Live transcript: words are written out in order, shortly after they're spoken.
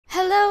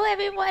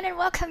everyone, and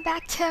welcome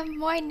back to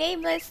more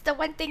Nameless, the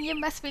one thing you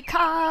must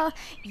recall.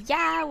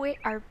 Yeah, we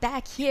are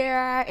back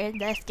here in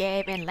this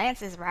game in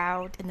Lance's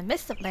route, in the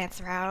midst of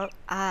Lance's route.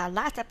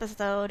 Last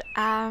episode,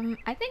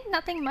 I think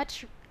nothing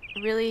much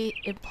really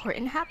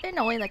important happened,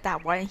 only like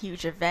that one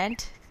huge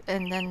event.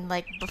 And then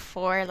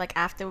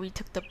after we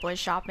took the boys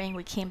shopping,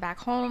 we came back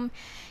home,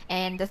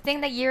 and the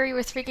thing that Yuri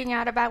was freaking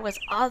out about was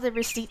all the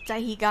receipts that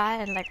he got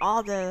and like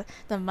all the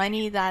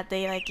money that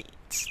they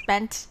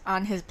spent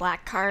on his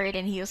black card,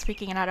 and he was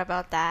freaking out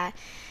about that.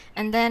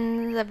 And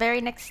then the very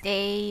next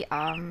day,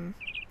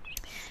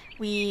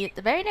 we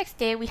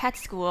had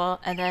school,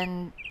 and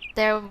then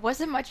there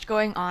wasn't much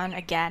going on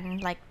again.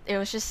 Like it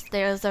was just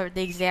the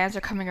exams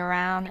were coming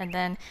around, and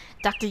then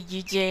Dr.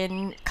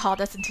 Eugene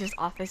called us into his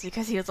office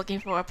because he was looking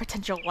for a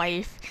potential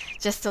wife,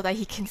 just so that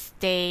he can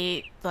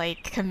stay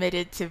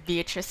committed to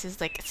Beatrice's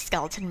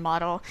skeleton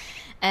model.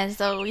 And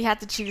so we had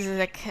to choose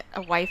a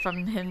wife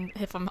from him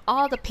from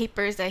all the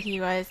papers that he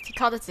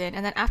called us in.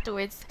 And then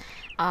afterwards,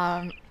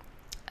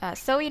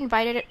 Zoe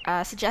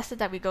suggested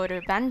that we go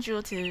to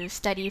Banjul to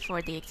study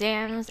for the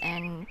exams,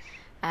 and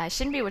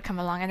Shinbi would come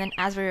along. And then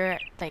as we were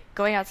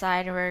going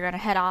outside and we were gonna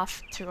head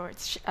off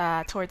towards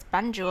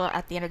Banjul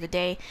at the end of the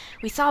day,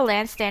 we saw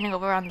Lance standing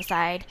over on the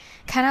side,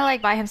 kind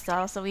of by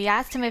himself. So we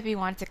asked him if he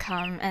wanted to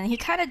come, and he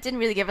kind of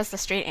didn't really give us a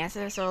straight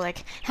answer. So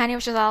Hanny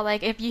was just all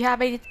if you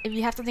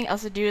have something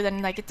else to do,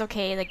 then it's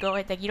okay.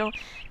 You don't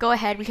go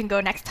ahead. We can go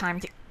next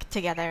time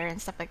together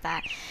and stuff like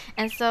that.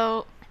 And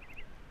so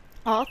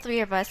all three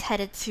of us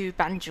headed to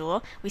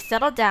Banjul. We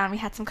settled down, we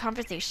had some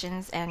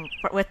conversations and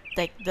with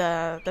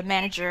the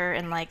manager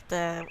and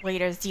the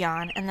waiter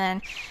Dion. And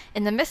then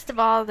in the midst of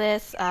all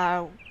this,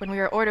 when we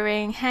were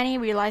ordering, Hanny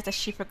realized that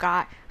she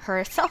forgot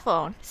her cell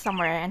phone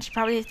somewhere, and she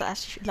probably thought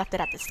she left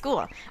it at the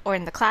school or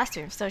in the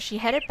classroom. So she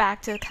headed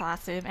back to the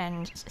classroom,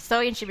 and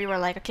Zoe and Shibi were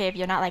like, okay, if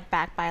you're not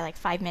back by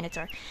 5 minutes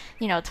or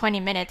 20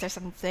 minutes or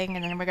something,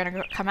 and then we're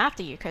gonna come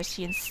after you, because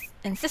she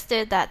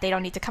insisted that they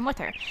don't need to come with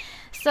her.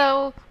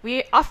 So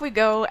off we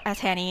go as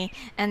Hanny,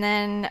 and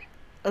then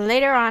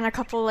later on, I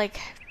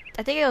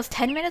think it was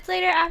 10 minutes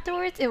later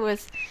afterwards, it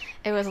was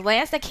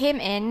Lance that came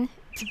in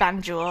to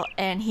Banjul,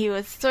 and he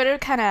was sort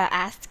of kind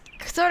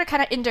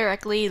of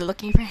indirectly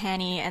looking for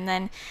Hanny. And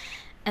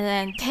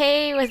then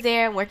Tae was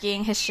there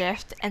working his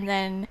shift, and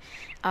then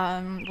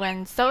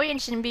when Zoe and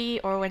Shinbi,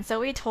 or when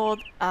Zoe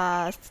told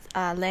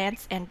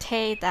Lance and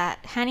Tae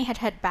that Hanny had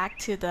head back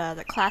to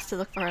the class to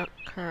look for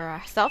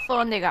her cell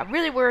phone, they got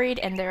really worried,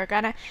 and they were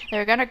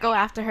gonna go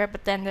after her.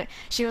 But then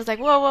she was like,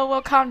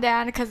 whoa, calm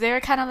down, because they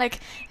were kind of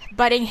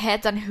butting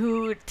heads on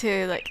who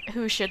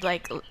should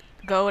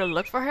go to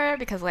look for her,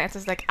 because Lance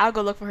was like, I'll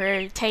go look for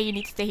her, Tae, you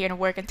need to stay here and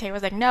work. And Tae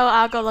was like, no,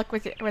 I'll go look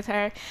with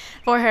her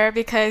for her,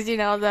 because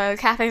the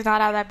cafe's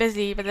not all that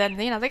busy. But then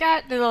they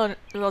got a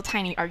little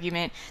tiny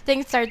argument.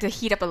 Things started to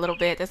heat up a little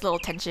bit. There's a little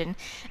tension,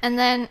 and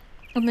then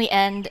in the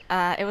end,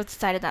 it was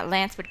decided that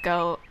Lance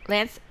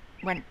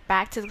went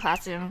back to the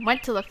classroom,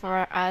 went to look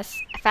for us,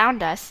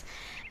 found us,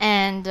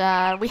 and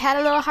we had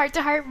a little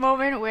heart-to-heart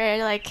moment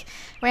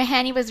where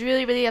Hanny was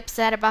really, really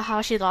upset about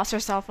how she lost her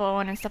cell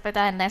phone and stuff like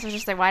that, and Lance was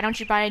just like, why don't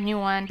you buy a new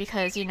one,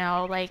 because it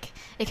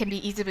can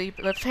be easily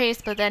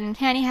replaced. But then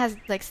Hanny has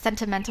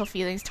sentimental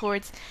feelings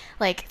towards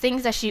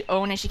things that she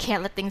owned, and she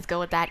can't let things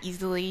go that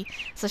easily.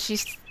 So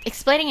she's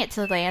explaining it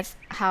to Lance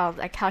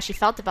how she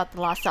felt about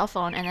the lost cell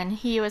phone, and then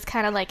he was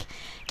kind of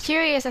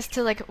curious as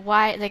to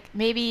why,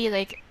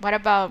 maybe what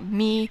about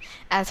me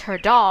as her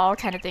doll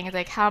kind of thing.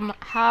 It's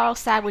how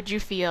sad would you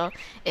feel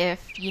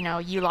if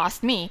you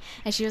lost me?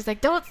 And she was like,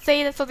 don't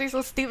say that something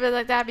so stupid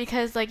like that,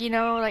 because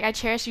I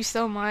cherish you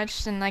so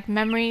much, and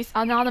memories,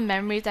 all the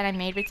memories that I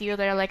made with you,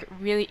 they're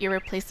really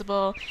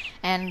irreplaceable,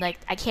 and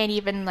I can't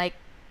even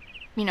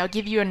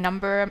give you a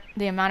number,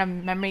 the amount of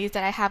memories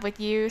that I have with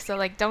you,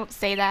 so don't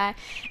say that.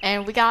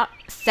 And we got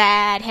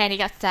sad, Hanny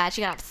got sad,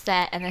 she got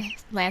upset, and then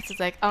Lance was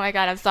like, oh my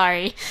god, I'm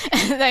sorry.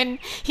 And then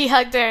he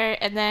hugged her,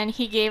 and then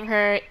he gave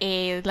her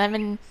the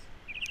lemon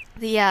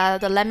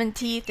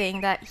tea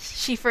thing that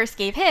she first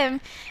gave him,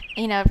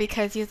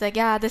 because he was like,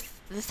 yeah, this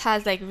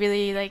has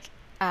really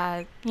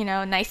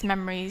nice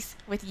memories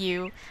with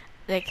you,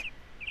 thing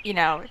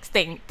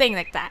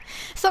like that,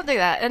 something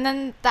like that. And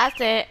then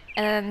that's it.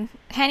 And then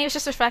Hanny was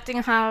just reflecting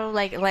on how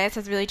Lance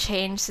has really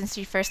changed since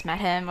she first met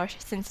him, or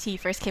since he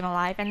first came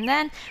alive. And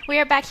then we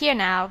are back here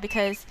now,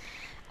 because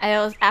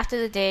after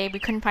the day we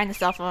couldn't find the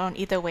cell phone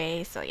either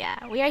way. So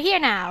yeah, we are here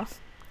now.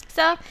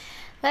 So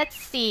let's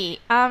see.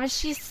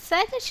 She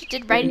said that she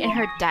did write it in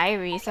her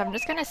diary, so I'm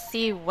just gonna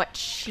see what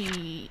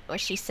she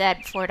said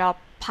before it all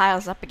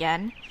piles up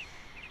again.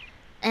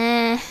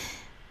 Oh,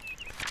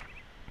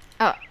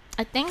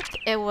 I think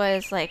it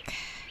was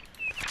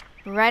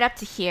right up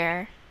to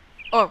here.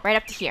 Oh, right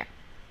up to here.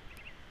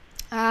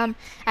 I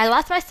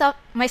lost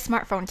my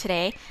smartphone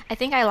today. I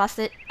think I lost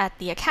it at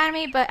the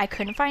academy, but I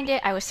couldn't find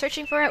it. I was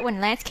searching for it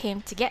when Lance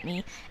came to get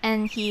me,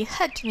 and he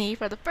hugged me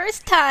for the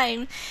first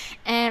time,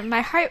 and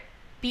my heart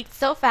beat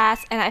so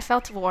fast and I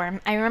felt warm.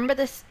 I remember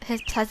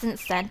his pleasant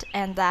scent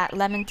and that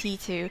lemon tea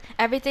too.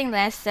 Everything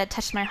Lance said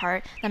touched my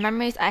heart. The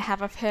memories I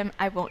have of him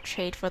I won't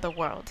trade for the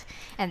world.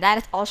 And that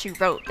is all she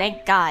wrote.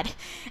 Thank God.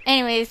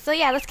 Anyways, so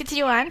yeah, let's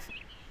continue on.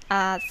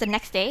 It's the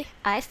next day.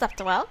 I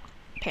slept well,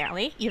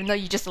 apparently. Even though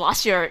you just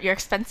lost your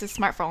expensive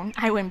smartphone,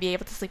 I wouldn't be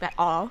able to sleep at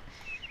all.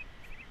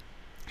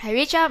 I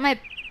reach out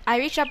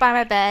by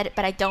my bed,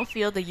 but I don't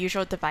feel the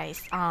usual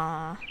device.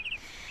 Aww.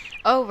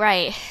 Oh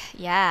right,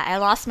 yeah, I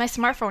lost my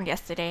smartphone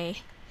yesterday.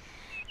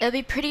 It'll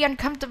be pretty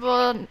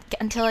uncomfortable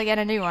until I get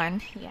a new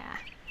one. Yeah.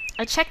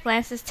 I check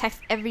Lance's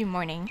texts every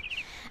morning.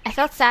 I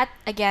felt sad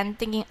again,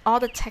 thinking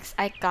all the texts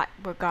I got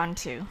were gone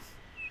too.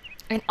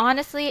 And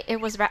honestly, it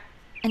was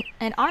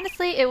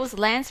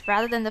Lance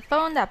rather than the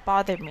phone that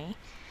bothered me.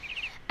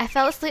 I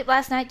fell asleep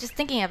last night just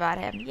thinking about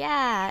him.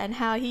 Yeah, and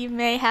how he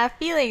may have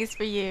feelings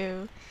for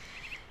you.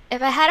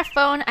 If I had a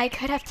phone, I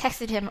could have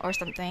texted him or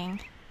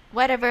something.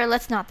 Whatever,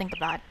 let's not think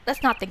of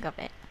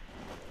it.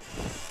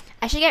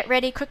 I should get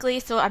ready quickly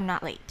so I'm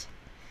not late.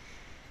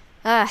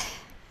 I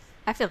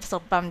feel so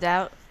bummed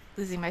out,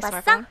 losing my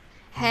smartphone.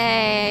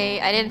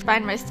 Hey, I didn't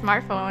find my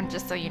smartphone,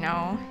 just so you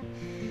know.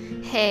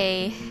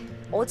 Hey.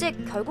 어제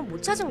결국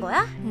못 찾은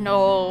거야?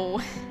 No.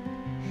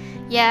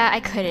 Yeah,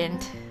 I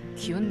couldn't.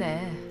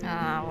 귀엽네.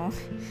 Oh.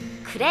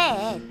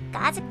 그래,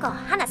 까짓 거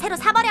하나 새로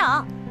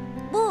사버려.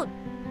 뭐,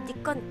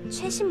 네 건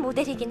최신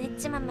모델이긴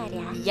했지만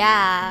말이야.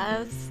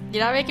 Yeah,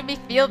 you're not making me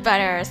feel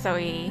better,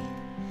 Zoe.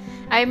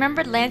 I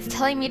remembered Lance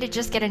telling me to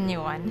just get a new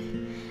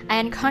one. I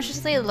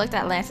unconsciously looked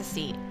at Lance's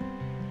seat.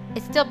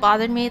 It still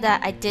bothered me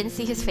that I didn't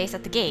see his face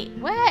at the gate.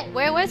 What?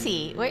 Where was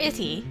he? Where is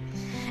he?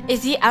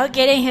 Is he out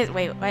getting his...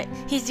 Wait, what?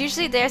 He's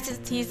usually there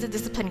since he's the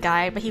disciplined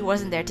guy, but he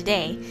wasn't there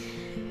today.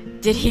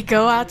 Did he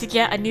go out to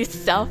get a new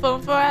cell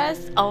phone for us?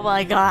 Oh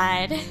my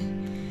god.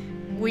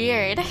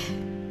 Weird.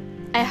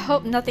 I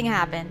hope nothing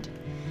happened.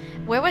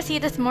 Where was he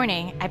this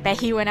morning? I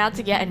bet he went out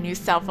to get a new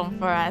cell phone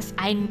for us.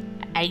 I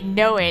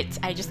know it.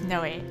 I just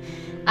know it.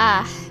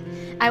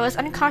 I was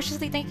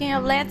unconsciously thinking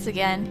of Lance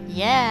again.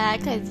 Yeah,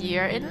 because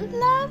you're in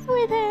love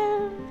with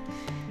him.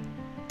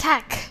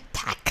 Tack.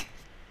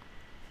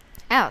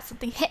 Ow,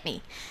 something hit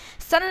me.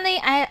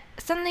 Suddenly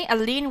a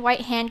lean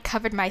white hand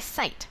covered my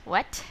sight.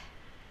 What?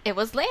 It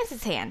was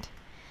Lance's hand.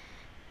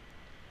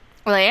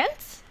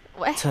 Lance?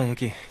 What? 자,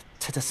 여기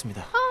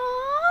찾았습니다.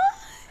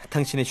 Aww.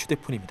 당신의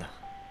휴대폰입니다.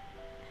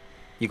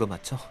 이거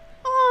맞죠?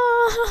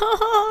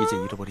 이제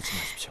잃어버리지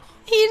마십시오.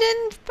 He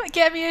didn't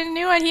get me a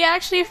new one. He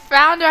actually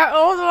found our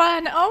old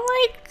one. Oh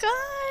my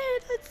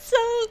god, that's so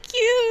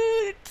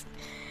cute.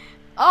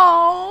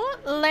 Oh,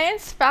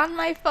 Lance found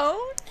my phone?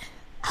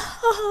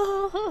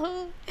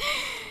 Oh.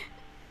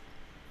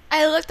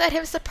 I looked at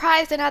him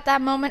surprised, and at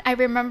that moment I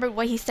remembered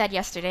what he said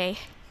yesterday.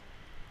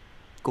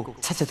 꼭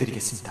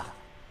찾아드리겠습니다.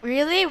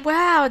 Really?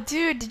 Wow,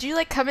 dude, did you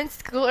like come in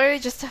school early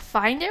just to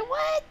find it?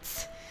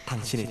 What?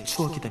 당신의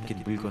추억이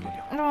담긴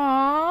물건을요.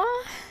 Aww.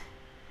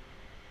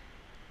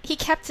 He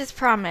kept his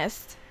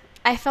promise.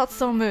 I felt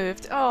so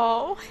moved.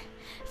 Oh,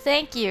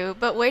 thank you.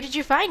 But where did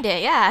you find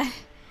it? Yeah.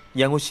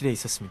 양호실에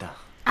있었습니다.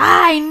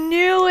 I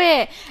knew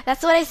it!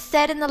 That's what I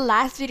said in the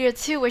last video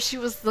too, where she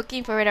was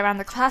looking for it around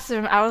the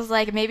classroom. I was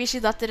like, maybe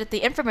she left it at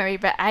the infirmary,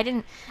 but I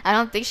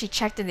don't think she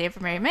checked in the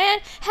infirmary. Man,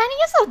 Hanny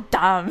is so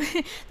dumb.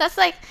 That's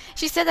like,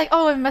 she said like,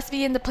 oh, it must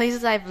be in the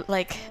places I've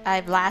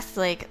last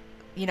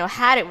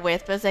had it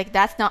with, but it's like,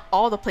 that's not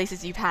all the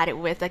places you've had it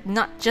with, like,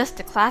 not just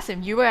the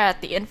classroom, you were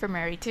at the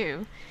infirmary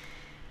too.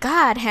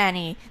 God,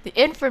 Hanny, the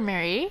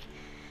infirmary?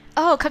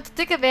 Oh, come to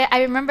think of it,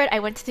 I remembered I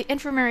went to the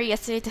infirmary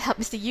yesterday to help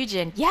Mr.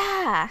 Eugen.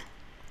 Yeah!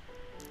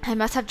 I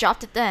must have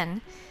dropped it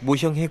then.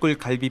 모형 해골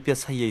갈비뼈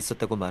사이에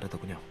있었다고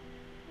말하더군요.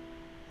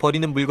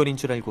 버리는 물건인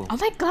줄 알고 Oh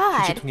my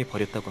god! 휴지통에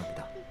버렸다고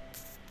합니다.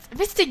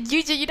 Mr.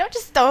 Eugen, you don't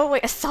just throw away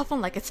a cell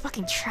phone like it's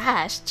fucking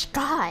trash.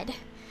 God.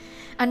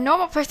 A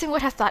normal person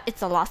would have thought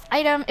it's a lost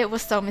item. It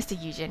was so Mr.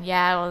 Eugen.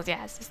 Yeah,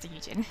 it's Mr.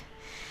 Eugen.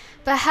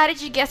 But how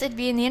did you guess it'd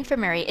be in the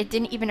infirmary? It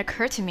didn't even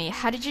occur to me.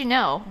 How did you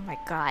know? Oh my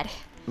god.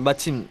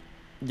 마침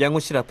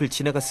양호실 앞을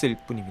지나갔을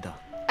뿐입니다.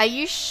 Are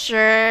you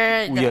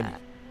sure? 우연히.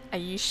 Are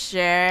you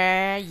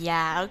sure?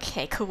 Yeah,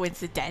 okay,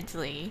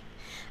 coincidentally.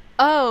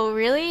 Oh,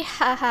 really?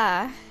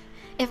 Haha.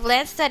 If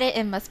Lance said it,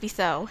 it must be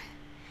so.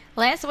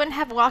 Lance wouldn't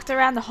have walked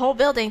around the whole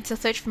building to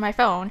search for my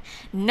phone.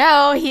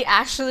 No, he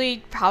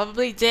actually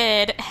probably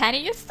did.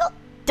 Hanny, you're so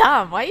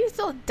dumb. Why are you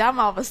so dumb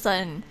all of a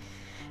sudden?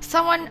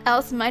 Someone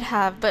else might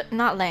have, but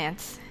not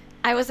Lance.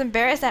 I was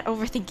embarrassed at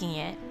overthinking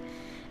it.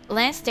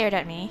 Lance stared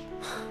at me.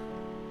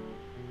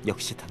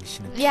 역시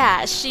당신은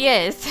Yeah, she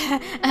is.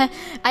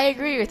 I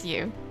agree with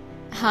you.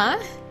 Huh?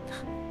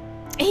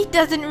 He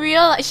doesn't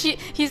realize.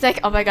 He's like,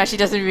 oh my gosh, she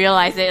doesn't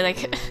realize it.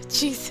 Like,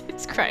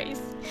 Jesus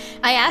Christ.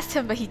 I asked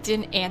him, but he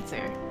didn't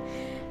answer.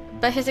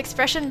 But his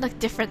expression looked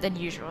different than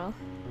usual.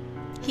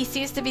 He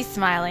seems to be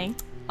smiling.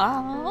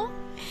 Oh.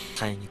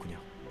 다행이군요.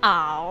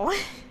 Oh.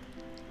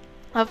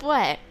 Of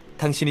what?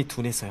 당신이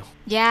둔해서요.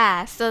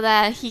 Yeah, so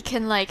that he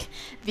can like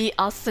be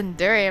all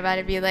tsundere about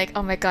it, be like,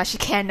 oh my gosh, she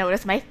can't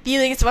notice my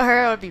feelings for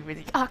her, it would be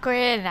really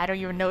awkward, and I don't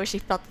even know if she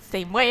felt the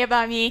same way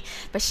about me,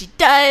 but she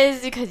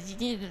does, because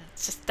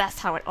it's just that's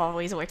how it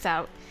always works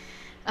out.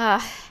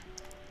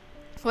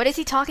 What is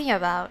he talking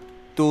about?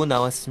 또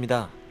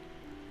나왔습니다.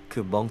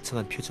 그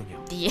멍청한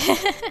표정이요.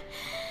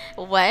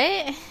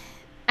 What?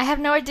 I have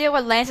no idea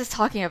what Lance is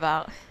talking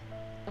about.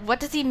 What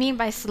does he mean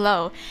by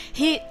slow?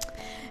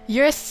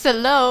 You're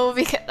slow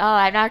because... Oh,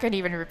 I'm not gonna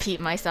even repeat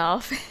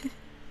myself.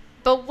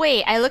 But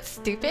wait, I look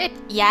stupid?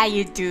 Yeah,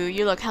 you do.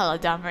 You look hella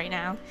dumb right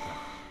now.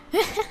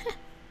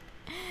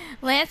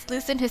 Lance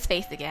loosened his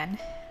face again.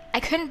 I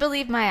couldn't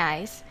believe my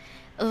eyes.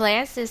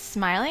 Lance is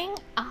smiling?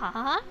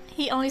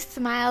 He only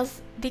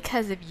smiles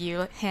because of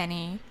you,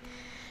 Henny.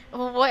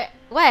 What?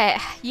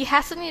 You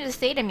have something to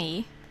say to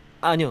me.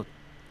 아니요,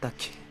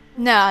 딱히.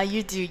 No,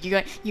 you do.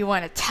 You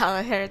want to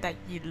tell her that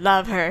you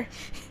love her.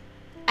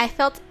 I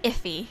felt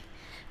iffy.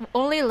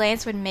 Only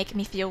Lance would make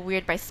me feel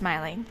weird by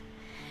smiling.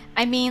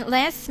 I mean,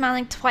 Lance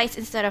smiling twice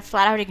instead of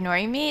flat out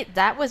ignoring me,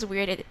 that was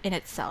weird in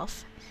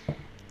itself.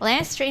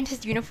 Lance straightened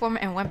his uniform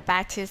and went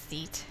back to his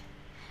seat.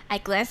 I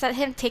glanced at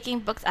him taking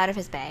books out of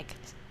his bag.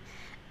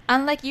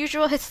 Unlike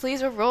usual, his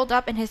sleeves were rolled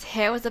up and his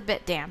hair was a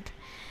bit damp.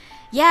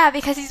 Yeah,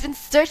 because he's been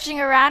searching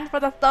around for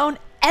the phone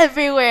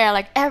everywhere,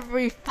 like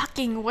every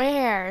fucking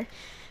where.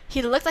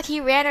 He looked like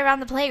he ran around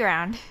the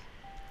playground.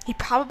 He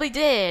probably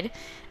did.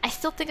 I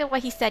still think of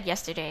what he said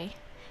yesterday.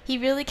 He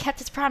really kept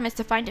his promise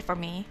to find it for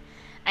me.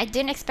 I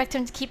didn't expect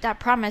him to keep that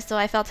promise, so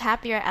I felt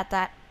happier at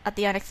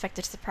the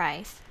unexpected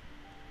surprise.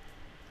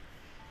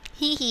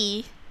 Hee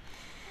hee.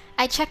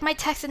 I checked my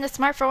text in the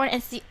smartphone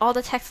and see all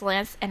the texts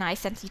Lance and I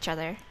sent each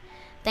other.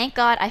 Thank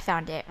God I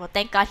found it. Well,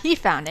 thank God he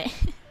found it.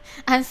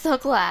 I'm so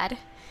glad.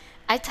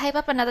 I type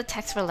up another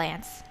text for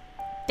Lance.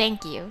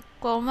 Thank you.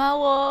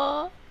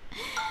 고마워.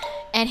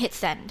 And hit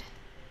send.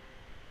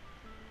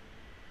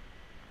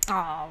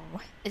 Oh,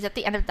 is that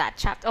the end of that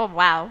chapter? Oh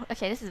wow.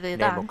 Okay, this is really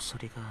내 long.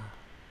 목소리가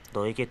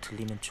너에게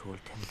들리면 좋을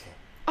텐데.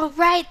 Oh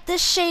right,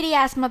 this shady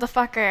ass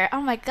motherfucker.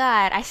 Oh my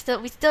god,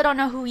 we still don't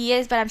know who he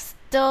is, but I'm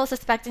still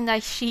suspecting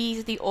that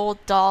she's the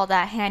old doll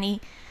that Hanny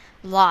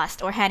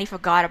lost or Hanny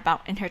forgot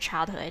about in her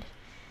childhood.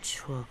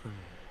 추억을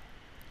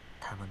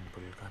담은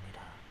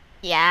물건이라.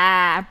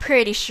 Yeah, I'm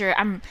pretty sure.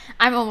 I'm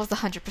almost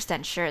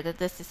 100% sure that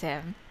this is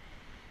him.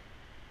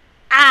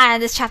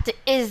 And this chapter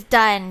is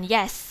done.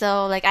 Yes,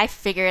 so like I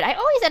figured I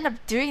always end up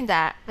doing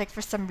that, like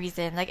for some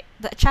reason. Like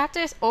the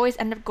chapters always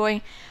end up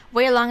going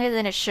way longer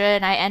than it should,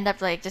 and I end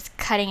up like just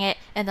cutting it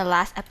in the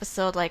last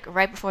episode, like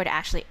right before it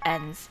actually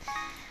ends.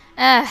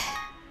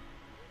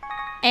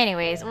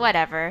 Anyways,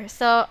 whatever.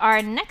 So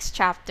our next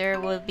chapter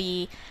will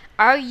be,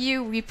 are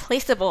you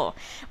replaceable?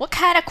 What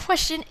kind of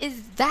question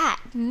is that?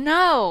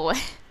 No.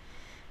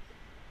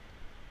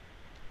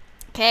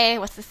 Okay,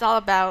 what's this all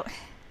about?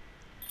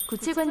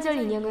 구체관절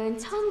인형은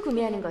처음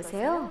구매하는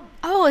거세요?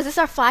 Oh, is this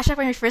our flashback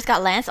when we first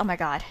got Lance? Oh my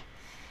god.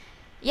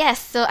 Yes,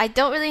 so I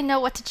don't really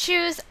know what to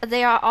choose.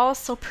 They are all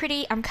so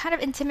pretty. I'm kind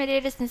of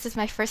intimidated since it's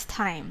my first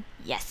time.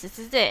 Yes, this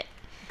is it.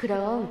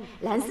 그럼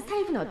란스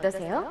타입은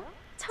어떠세요?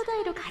 첫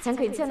아이로 가장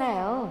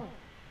괜찮아요.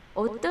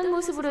 어떤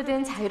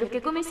모습으로든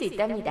자유롭게 꾸밀 수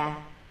있답니다.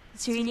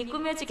 주인이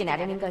꾸며주기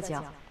나름인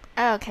거죠.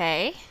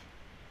 Okay.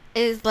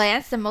 Is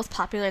Lance the most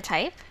popular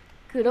type?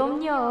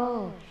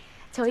 그럼요.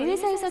 저희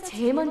회사에서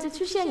제일 먼저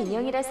출시한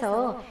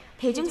인형이라서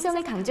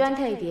대중성을 강조한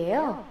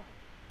타입이에요.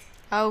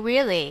 Oh,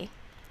 really?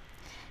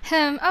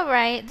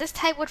 Alright. This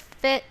type would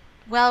fit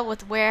well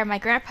with where my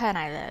grandpa and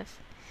I live.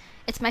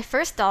 It's my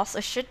first doll, so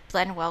it should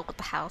blend well with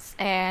the house.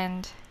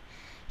 And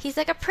he's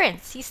like a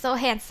prince. He's so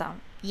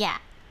handsome. Yeah.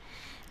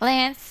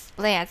 Lance,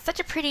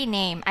 such a pretty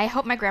name. I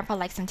hope my grandpa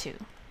likes him too.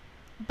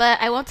 But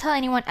I won't tell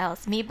anyone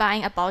else. Me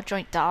buying a ball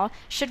joint doll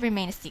should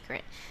remain a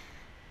secret.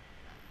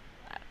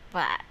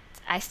 But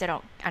I still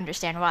don't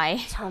understand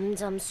why.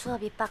 점점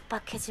수업이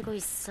빡빡해지고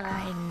있어.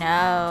 I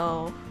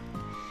know.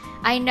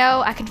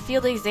 I can feel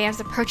the exams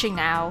approaching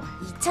now.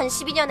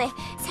 2012년에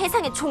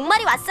세상에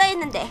종말이 왔어야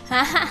했는데.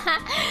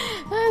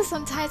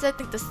 Sometimes I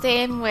think the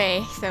same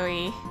way,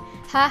 Zoe.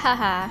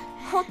 Hahaha.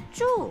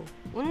 어쭈?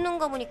 웃는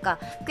거 보니까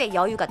꽤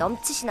여유가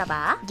넘치시나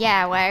봐.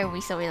 Yeah, why are we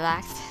so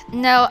relaxed?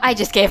 No, I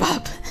just gave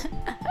up.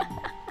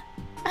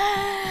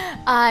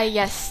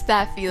 Yes,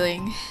 that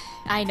feeling.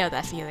 I know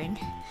that feeling.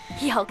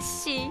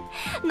 역시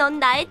넌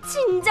나의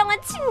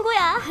진정한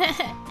친구야.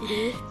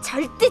 우리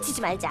절대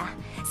지지 말자.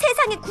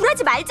 세상에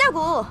굴하지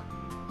말자고.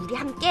 우리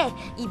함께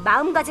이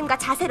마음가짐과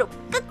자세로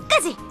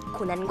끝까지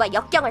고난과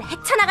역경을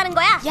헤쳐나가는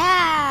거야.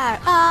 Yeah,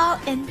 all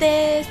in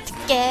this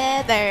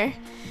together.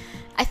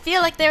 I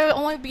feel like there will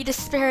only be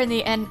despair in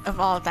the end of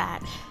all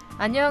that.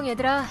 안녕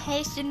얘들아.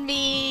 Hey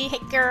Shinbi, hey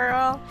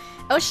girl.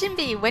 Oh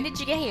Shinbi, when did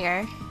you get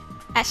here?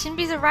 At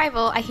Shinbi's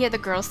arrival, I hear the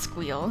girls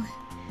squeal.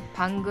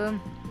 방금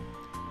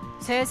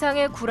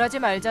세상에 굴하지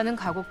말자는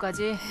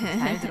각오까지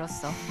잘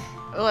들었어.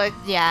 Well,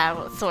 yeah,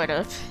 well, sort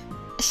of.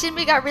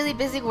 Shinbi got really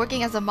busy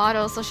working as a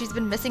model, so she's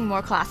been missing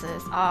more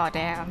classes. Oh,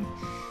 damn.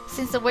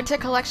 Since the winter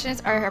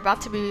collections are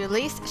about to be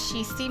released,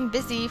 she seemed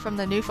busy from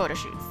the new photo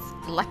shoots.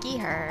 Lucky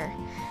her.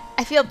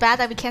 I feel bad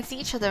that we can't see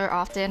each other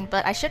often,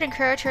 but I should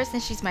encourage her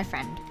since she's my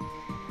friend.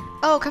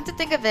 Oh, come to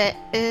think of it,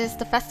 is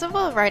the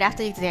festival right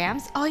after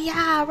exams? Oh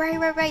yeah,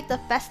 right, the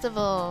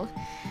festival.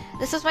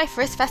 This was my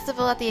first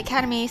festival at the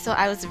academy, so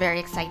I was very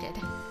excited.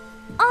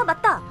 아,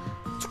 맞다.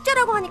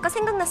 축제라고 하니까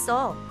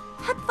생각났어.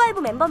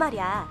 핫5 멤버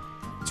말이야.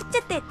 축제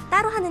때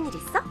따로 하는 일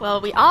있어? Well,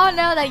 we all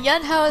know that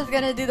Yunho is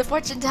gonna do the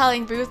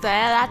fortune-telling booth,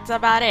 that's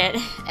about it.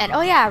 And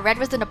oh yeah, Red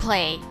was in a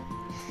play.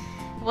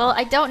 Well,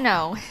 I don't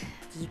know.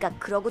 네가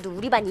그러고도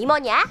우리 반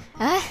임원이야?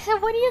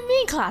 What do you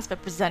mean, class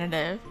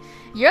representative?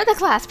 You're the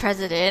class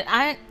president,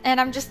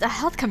 and I'm just a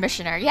health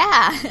commissioner,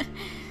 yeah.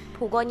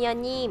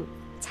 보건위원님,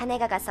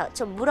 자네가 가서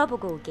좀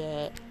물어보고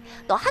오게.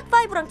 너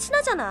핫5랑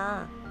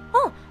친하잖아.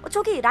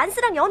 저기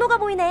란스랑 연호가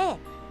보이네.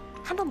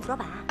 한번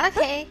물어봐.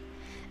 Okay.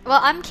 Well,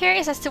 I'm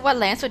curious as to what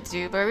Lance would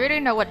do, but I really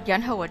know what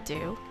Yunho would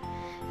do.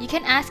 You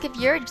can ask if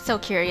you're so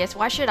curious.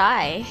 Why should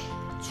I?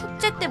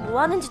 축제 때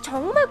뭐 하는지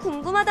정말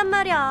궁금하단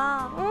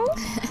말이야. 응?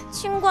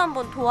 친구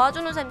한번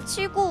도와주는 셈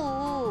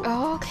치고.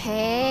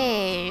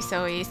 Okay,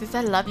 Zoe, since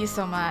I love you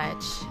so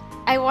much.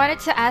 I wanted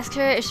to ask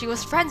her if she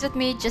was friends with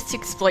me just to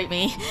exploit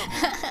me.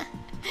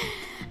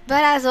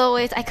 But as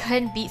always, I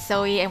couldn't beat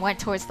Zoe and went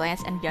towards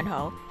Lance and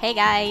Yunho. Hey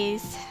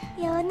guys!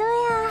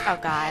 연호야. Oh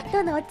god.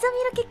 넌 어쩜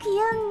이렇게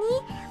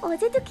귀엽니?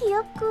 어제도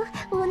귀엽고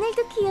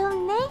오늘도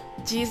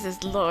귀엽네. Jesus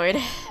Lord.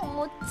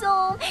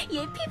 어쩜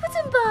얘 피부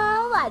좀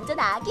봐. 완전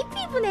아기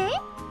피부네.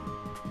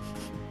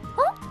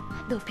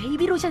 너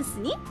베이비 로션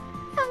쓰니?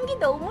 향기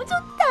너무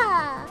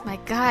좋다. My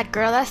god,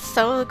 girl, that's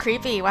so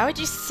creepy. Why would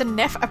you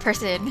sniff a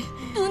person?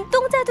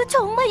 눈동자도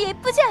정말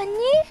예쁘지 않니?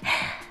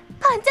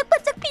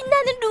 반짝반짝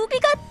빛나는 루비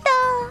같다.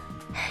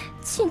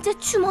 진짜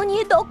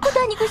주머니에 넣고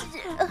다니고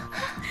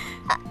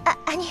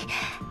아니,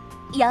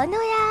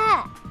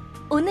 연호야.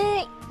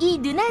 오늘 이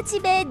누나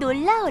집에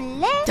놀러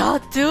올래?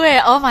 Don't do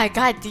it. Oh my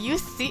god, do you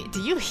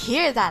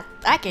hear that?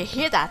 I can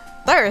hear that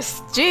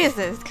thirst.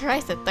 Jesus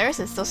Christ, the thirst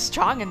is so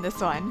strong in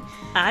this one.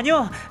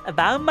 아니요,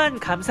 마음만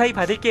감사히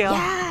받을게요.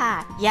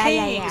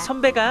 Yeah.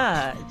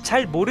 선배가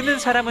잘 모르는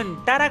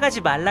사람은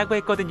따라가지 말라고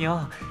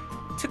했거든요.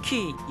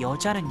 특히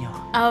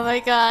여자는요. Oh my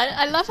god,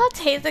 I love how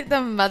Tae's like the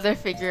mother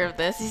figure of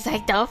this. He's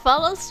like, don't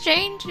follow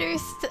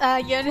strangers,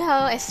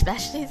 Yunho,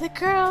 especially the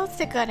girls.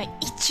 They're gonna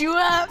eat you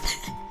up.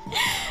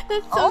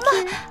 That's so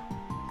cute.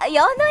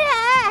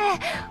 연호야,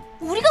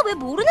 우리가 왜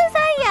모르는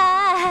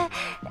사이야?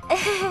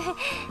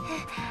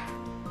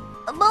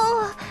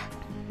 뭐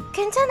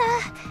괜찮아.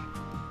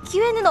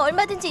 기회는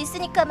얼마든지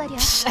있으니까 말이야.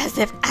 As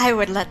if I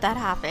would let that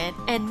happen.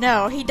 And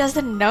no, he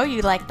doesn't know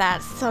you like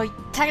that, so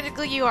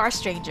technically you are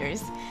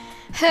strangers.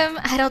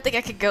 I don't think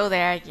I could go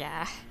there,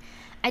 yeah.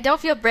 I don't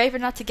feel brave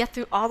enough to get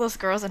through all those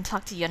girls and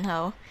talk to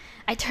Yunho.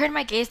 I turned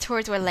my gaze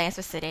towards where Lance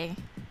was sitting.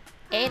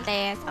 Hey,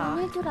 Lance.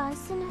 오늘도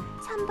란스는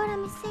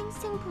찬바람이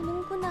쌩쌩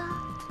부는구나.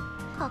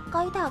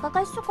 가까이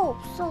다가갈 수가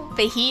없어.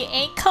 But he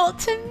ain't cold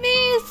to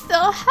me,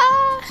 so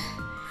ha.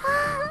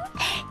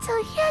 저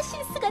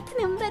히아신스 같은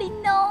은발이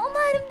너무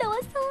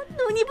아름다워서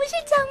눈이 부실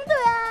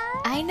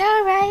정도야. I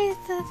know, right?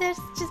 So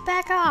just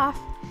back off.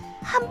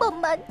 한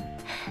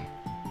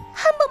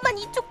번만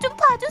이쪽 좀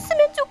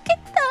봐줬으면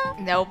좋겠다.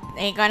 Nope,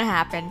 ain't gonna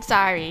happen.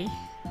 Sorry.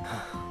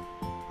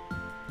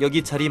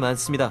 여기 자리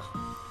많습니다.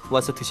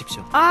 와서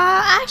드십시오.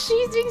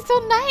 Actually, he's being so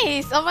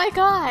nice. Oh my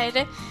god.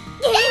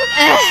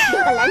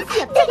 내가 란스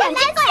옆자리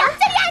앉을 거야.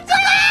 옆자리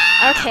앉을래.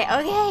 Okay.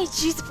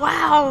 Jeez,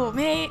 wow,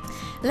 mate.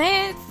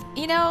 Lance,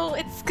 you know,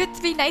 it's good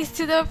to be nice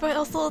to them, but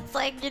also it's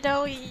like, you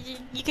know,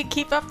 you can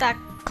keep up that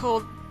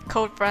cold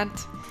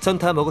front. 전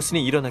다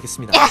먹었으니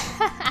일어나겠습니다.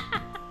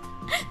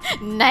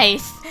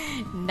 Nice,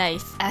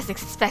 as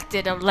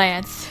expected of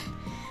Lance.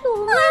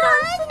 너무해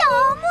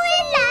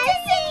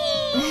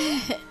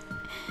란스.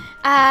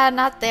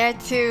 Not there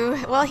too.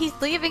 Well, he's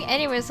leaving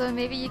anyway, so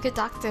maybe you could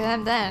talk to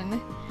him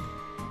then.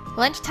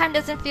 Lunchtime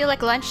doesn't feel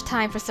like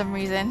lunchtime for some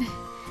reason.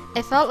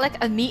 It felt like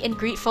a meet and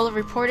greet full of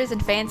reporters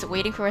and fans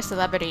waiting for a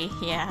celebrity.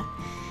 Yeah.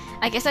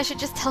 I guess I should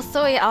just tell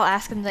Zoe I'll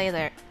ask them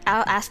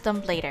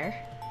later.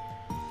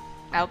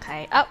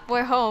 Okay.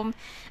 We're home.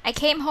 I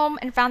came home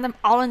and found them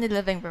all in the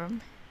living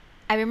room.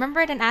 I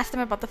remembered and asked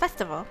them about the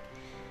festival.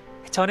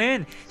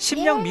 저는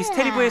심령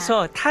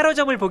미스테리부에서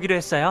타로점을 보기로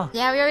했어요.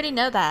 Yeah, we already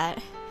know that.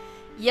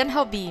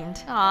 Yunho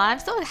beamed. Aw, I'm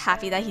so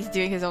happy that he's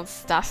doing his own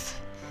stuff.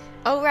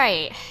 Oh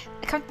right.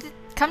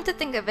 Come to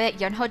think of it,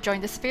 Yunho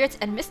joined the Spirits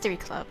and Mystery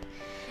Club.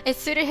 It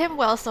suited him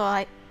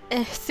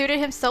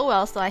so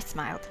well, so I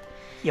smiled.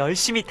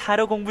 열심히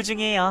타로 공부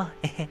중이에요.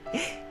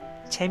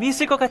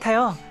 재미있을 것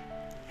같아요.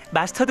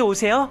 마스터도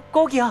오세요.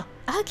 꼭이요.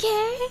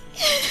 Okay.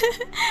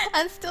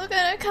 I'm still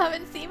gonna come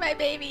and see my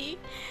baby.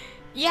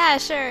 Yeah,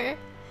 sure.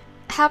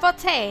 How about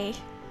Tae?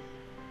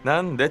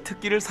 난 내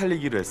특기를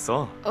살리기로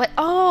했어. What?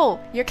 Oh,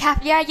 your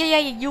cafe. Yeah.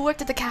 You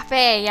worked at the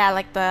cafe. Yeah,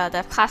 like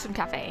the classroom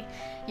cafe.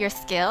 Your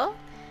skill?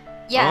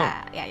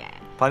 Yeah.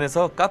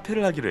 반에서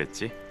카페를 하기로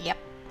했지. Yep.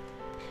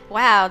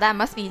 Wow, that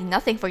must be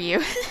nothing for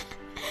you.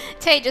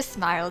 Tae just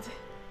smiled.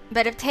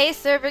 But if Tae's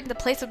serving, the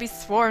place will be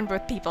swarmed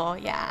with people.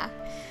 Yeah.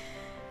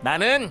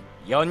 나는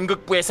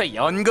연극부에서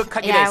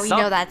연극하기로 Yeah, we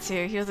know 했어. that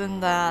too. He was in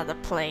the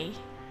play.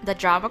 The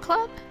drama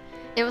club?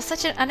 It was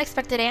such an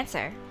unexpected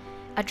answer.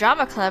 A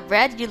drama club?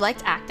 Red, you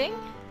liked acting?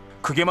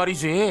 그게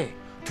말이지.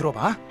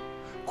 들어봐.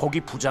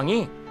 거기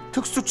부장이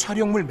특수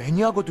촬영물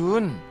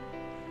매니아거든.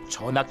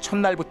 전학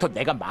첫날부터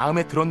내가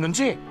마음에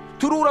들었는지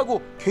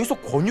들어오라고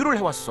계속 권유를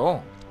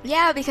해왔어.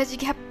 Yeah, because you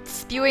kept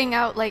spewing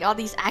out like all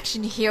these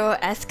action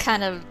hero-esque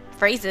kind of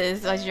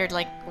phrases as you're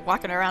like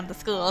walking around the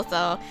school,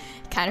 so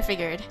kind of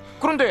figured.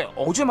 그런데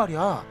어제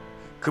말이야.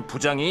 그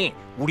부장이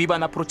우리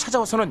반 앞으로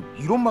찾아와서는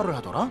이런 말을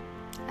하더라.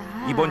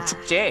 이번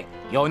축제에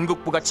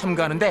연극부가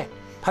참가하는데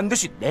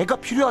반드시 내가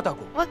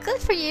필요하다고. Well,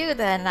 good for you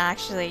then,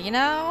 actually. You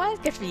know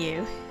what? Good for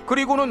you.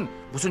 그리고는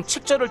무슨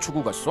책자를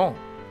주고 갔어.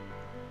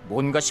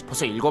 뭔가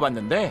싶어서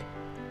읽어봤는데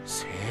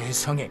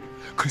세상에,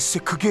 글쎄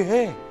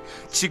그게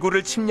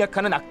지구를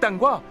침략하는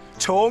악당과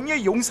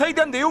정의의 용사에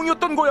대한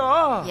내용이었던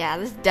거야. Yeah,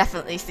 this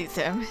definitely suits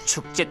him.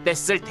 축제 때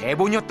쓸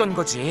대본이었던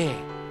거지.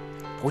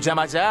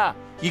 보자마자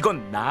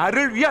이건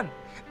나를 위한,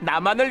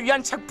 나만을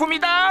위한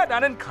작품이다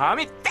라는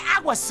감이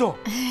딱 왔어.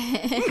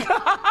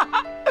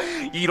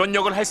 이런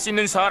역을 할 수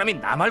있는 사람이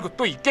나 말고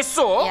또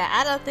있겠어? Yeah,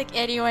 I don't think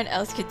anyone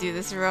else could do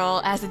this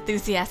role as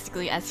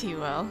enthusiastically as he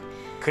will.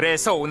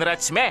 그래서 오늘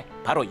아침에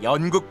바로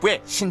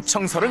연극부에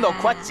신청서를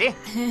넣고 왔지.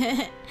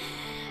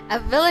 A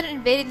villain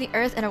invading the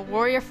Earth and a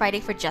warrior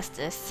fighting for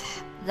justice.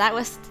 That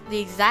was the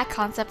exact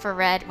concept for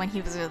Red when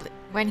he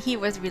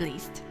was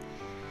released.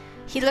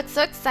 He looked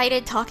so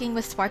excited, talking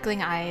with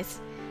sparkling eyes.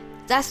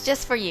 That's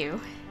just for you.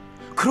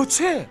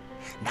 그렇지.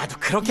 나도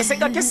그렇게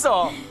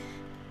생각했어.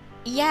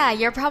 Yeah,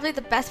 you're probably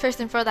the best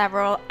person for that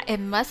role. It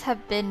must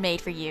have been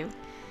made for you.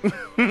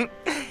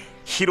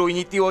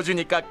 히로인이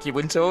띄워주니까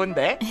기분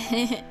좋은데?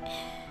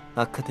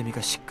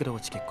 아카데미가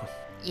시끄러워지겠군.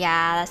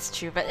 Yeah, that's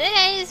true. But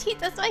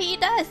that's what he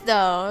does,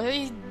 though.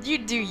 You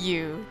do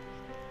you.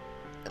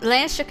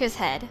 Lance shook his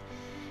head.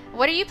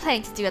 What are you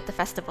planning to do at the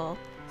festival?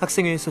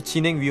 학생회에서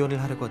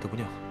진행위원을 하려고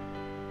하더군요.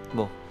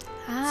 뭐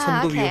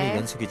선도위원회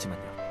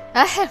연속이지만요.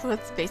 Well,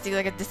 it's basically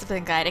like a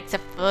discipline guide,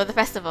 except for the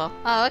festival.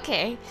 Oh,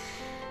 okay.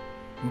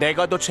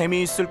 내가 더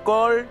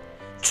재미있을걸?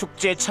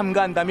 축제에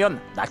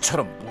참가한다면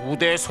나처럼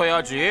무대에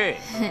서야지.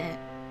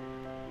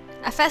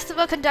 A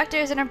festival conductor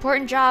is an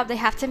important job. They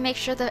have to make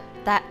sure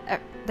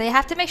they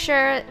have to make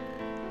sure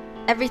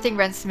everything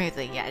runs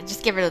smoothly. Yeah,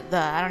 just give it the.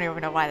 I don't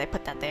even know why they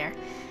put that there.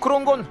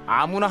 그런 건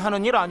아무나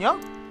하는 일 아니야?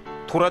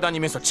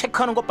 돌아다니면서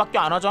체크하는 것밖에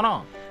안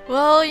하잖아.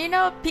 Well, you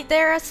know,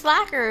 there are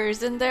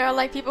slackers and there are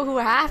like people who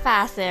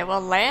half-ass it.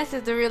 Well, Lance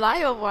is the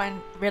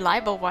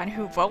reliable one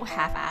who won't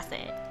half-ass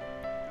it.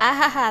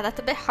 Ahaha, that's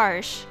a bit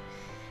harsh.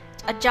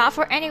 A job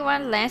for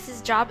anyone,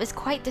 Lance's job is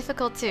quite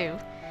difficult too.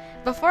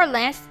 Before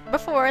Lance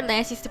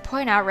used to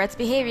point out Red's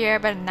behavior,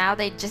 but now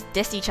they just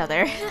diss each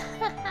other.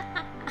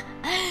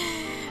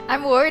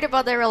 I'm worried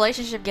about their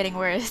relationship getting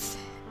worse.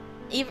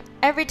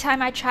 Every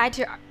time I try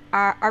to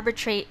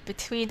arbitrate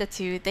between the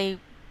two, they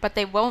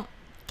won't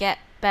get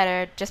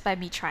better just by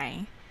me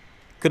trying.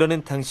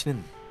 그러는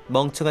당신은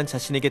멍청한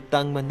자신에게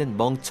딱 맞는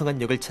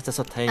멍청한 역을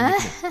찾아서 다행이군요.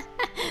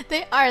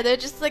 They're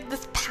just like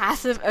this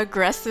passive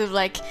aggressive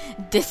like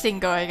dissing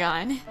going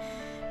on.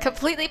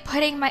 Completely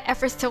putting my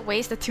efforts to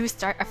waste the two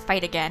start a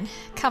fight again.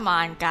 Come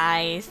on,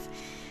 guys.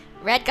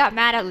 Red got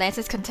mad at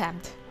Lance's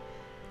contempt.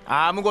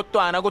 아무것도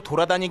안 하고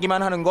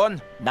돌아다니기만 하는 건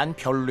난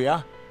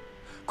별로야.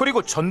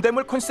 그리고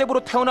전대물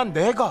컨셉으로 태어난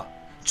내가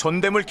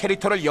전대물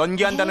캐릭터를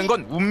연기한다는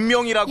건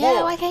운명이라고.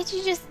 Yeah, why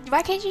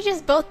can't you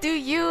just both do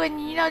you and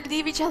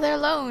leave each other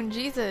alone?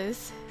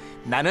 Jesus.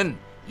 나는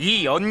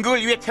이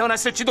연극을 위해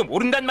태어났을지도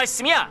모른단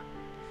말씀이야.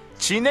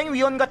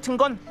 진행위원 같은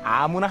건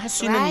아무나 할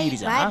수 있는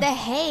일이잖아. Why the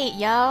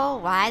hate, yo?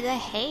 Why the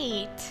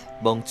hate?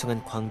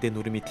 멍청한 광대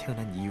노름이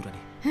태어난 이유라니.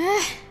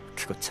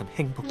 그거 참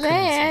행복한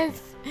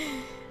Lance.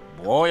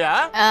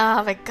 뭐야?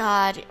 Oh my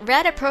God.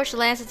 Red approached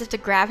Lance as if to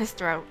grab his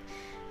throat.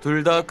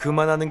 둘 다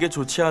그만하는 게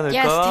좋지 않을까?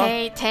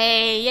 Yes,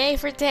 Tay. Yay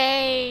for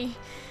Tay.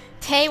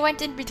 Tay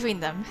went in between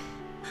them.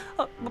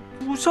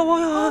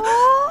 무서워요.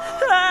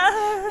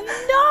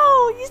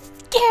 No, you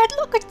scared.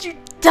 Look what you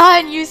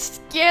done. You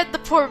scared the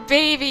poor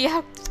baby.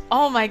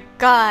 Oh my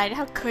God.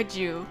 How could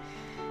you?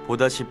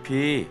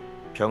 보다시피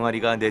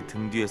병아리가 내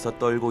등 뒤에서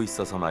떨고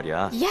있어서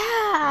말이야.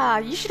 Yeah,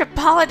 you should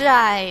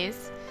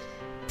apologize.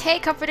 Tay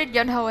comforted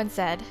Yunho and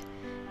said,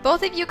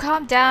 "Both of you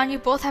calm down. You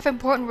both have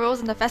important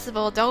roles in the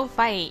festival. Don't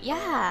fight."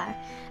 Yeah.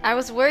 I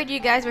was worried you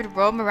guys would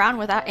roam around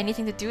without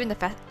anything to do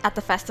at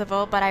the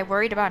festival, but I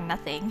worried about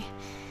nothing.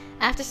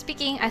 After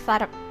speaking, I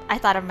thought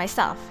of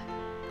myself.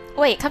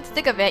 Wait, come to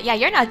think of it, yeah,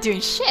 you're not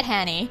doing shit,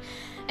 Hanny.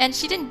 And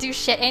she didn't do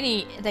shit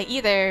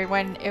either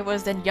when it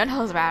was in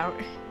Yunho's route.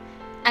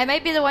 I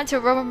might be the one to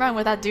roam around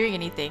without doing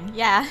anything.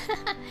 Yeah.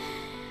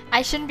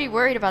 I shouldn't be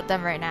worried about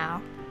them right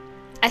now.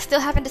 I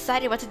still haven't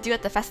decided what to do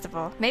at the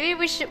festival. Maybe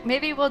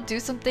we'll do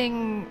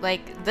something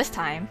like this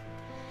time.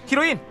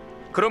 히로인,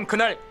 그럼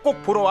그날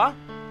꼭 보러 와.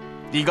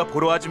 네가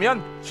보러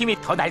와주면 힘이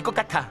더 날 것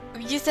같아.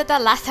 You said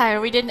that last time.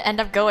 We didn't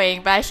end up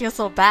going, but I feel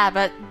so bad.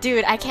 But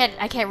dude, I can't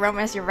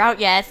romance your route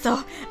yet,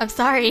 so I'm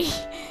sorry.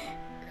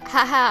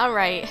 Haha,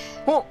 alright.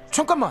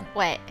 잠깐만.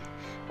 What?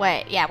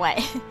 Yeah, what?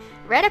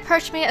 Red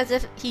approached me as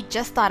if he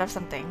just thought of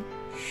something.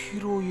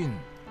 히로인.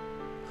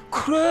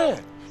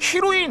 그래,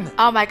 히로인.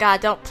 Oh my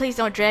god, please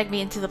don't drag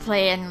me into the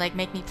play and like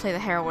make me play the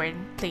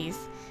heroine, please.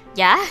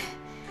 Yeah?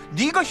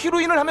 네가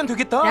히로인을 하면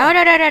되겠다.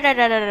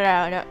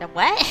 No.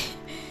 What?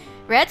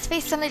 Red's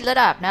face suddenly lit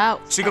up. No.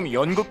 지금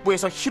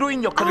연극부에서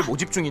히로인 역할을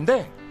모집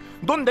중인데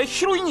넌 내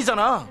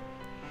히로인이잖아.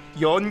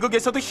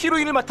 연극에서도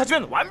히로인을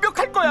맡아주면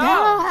완벽할 거야.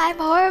 No, I'm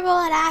horrible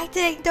at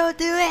acting. Don't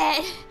do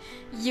it.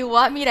 You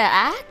want me to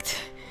act?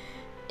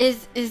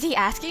 Is he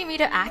asking me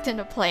to act in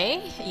a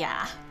play?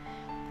 Yeah.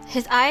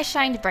 His eyes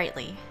shined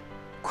brightly.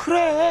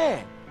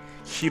 그래.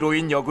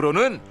 히로인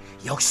역으로는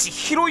역시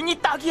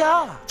히로인이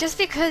딱이야. Just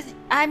because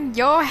I'm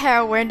your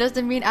heroine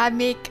doesn't mean I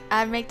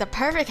make the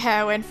perfect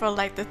heroine for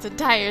like this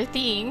entire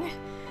thing.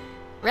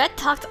 Red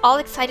talked all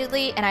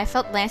excitedly and I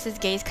felt Lance's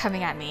gaze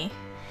coming at me.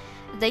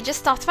 They just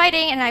stopped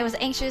fighting and I was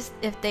anxious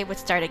if they would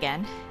start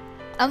again.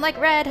 Unlike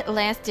Red,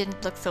 Lance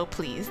didn't look so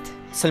pleased.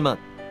 설마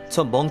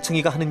저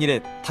멍청이가 하는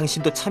일에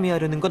당신도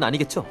참여하려는 건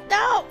아니겠죠?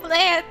 No,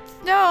 Lance!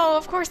 No,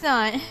 of course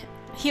not.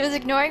 He was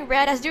ignoring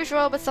Red as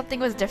usual, but something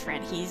was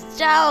different. He's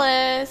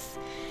jealous.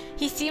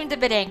 He seemed a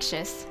bit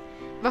anxious.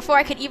 Before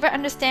I could even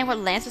understand what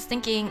Lance was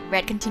thinking,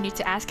 Red continued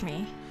to ask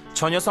me.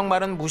 저 녀석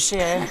말은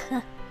무시해.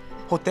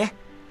 어때?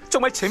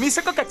 정말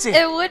재밌을 것 같지?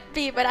 It would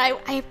be, but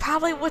I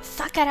probably would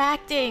suck at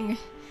acting.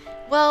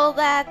 Well,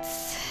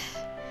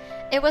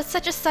 it was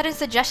such a sudden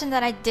suggestion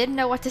that I didn't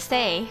know what to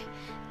say.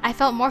 I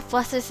felt more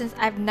flustered since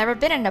I've never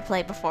been in a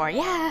play before.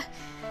 Yeah.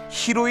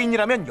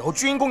 히로인이라면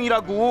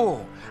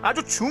여주인공이라고.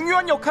 아주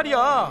중요한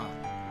역할이야.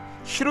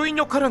 히로인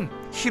역할은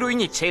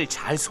히로인이 제일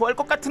잘 소화할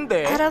것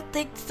같은데. I don't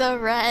think so,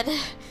 Red.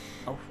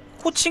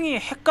 호칭이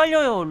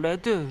헷갈려요,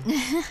 레드.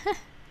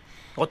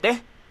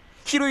 어때?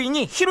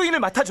 히로인이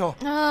히로인을 맡아줘.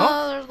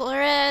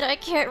 Red, I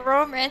can't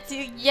romance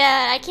you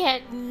yet. I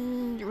can't.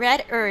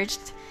 Red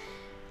urged.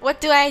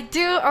 What do I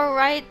do?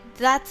 Alright,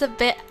 that's a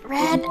bit.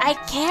 Red, I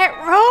can't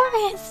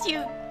romance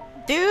you.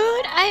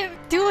 Dude, I'm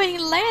doing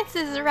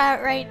Lance's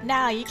route right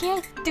now. You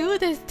can't do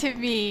this to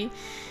me.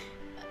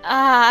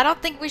 I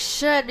don't think we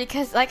should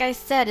because, like I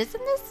said,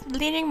 isn't this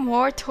leaning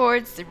more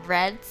towards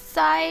Red's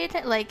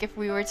side? Like, if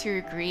we were to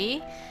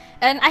agree?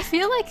 And I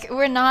feel like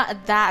we're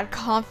not that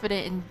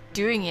confident in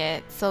doing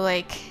it. So,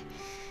 like,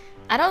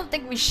 I don't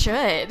think we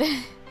should.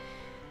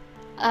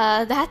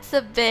 That's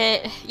a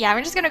bit. Yeah,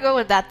 I'm just gonna go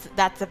with that's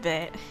a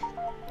bit.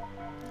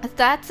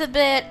 That's a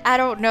bit. I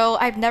don't know.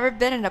 I've never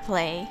been in a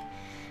play.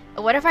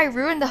 What if I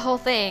ruin the whole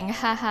thing?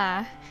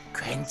 Haha.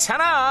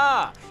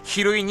 괜찮아.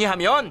 히로인이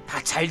하면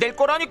다 잘 될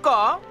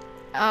거라니까.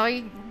 Oh,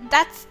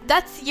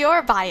 that's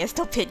your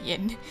biased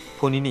opinion.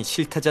 본인이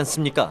싫다지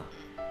않습니까?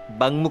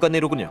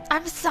 막무가내로군요.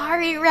 I'm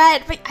sorry,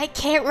 Red, but I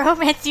can't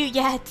romance you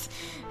yet.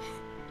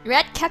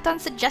 Red kept on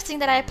suggesting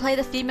that I play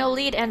the female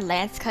lead and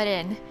Lance cut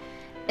in.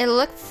 It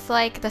looks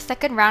like the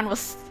second round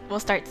will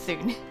start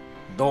soon.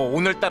 너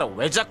오늘따라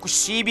왜 자꾸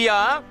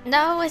시비야?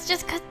 No, it's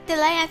just cause the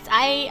Lance.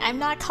 I'm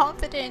not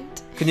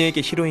confident.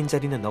 그녀에게 히로인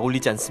자리는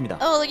어울리지 않습니다.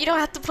 Oh, you don't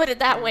have to put it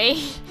that way.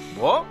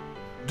 뭐?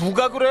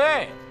 누가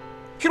그래?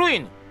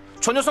 히로인,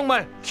 저 녀석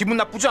말 기분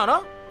나쁘지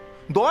않아?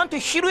 너한테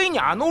히로인이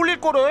안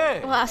어울릴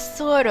거래. Well,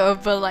 sort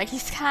of, but like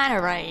he's kind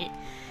of right.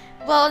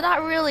 Well,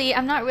 not really.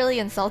 I'm not really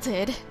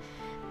insulted.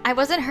 I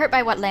wasn't hurt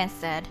by what Lance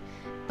said,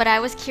 but I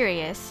was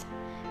curious.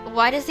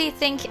 Why does he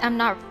think I'm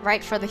not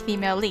right for the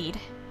female lead?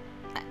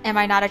 Am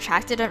I not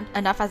attracted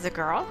enough as a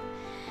girl?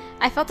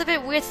 I felt a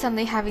bit weird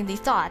suddenly having these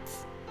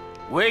thoughts.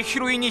 왜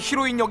히로인이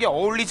히로인 역에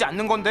어울리지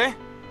않는 건데?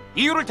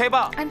 이유를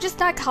대봐. I'm just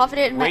not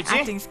confident in my 왜지?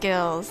 acting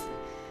skills.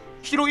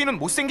 히로인은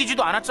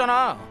못생기지도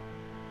않았잖아.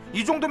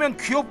 이 정도면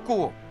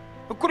귀엽고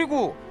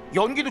그리고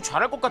연기도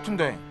잘할 것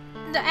같은데.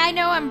 I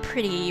know I'm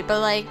pretty, but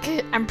like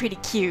I'm pretty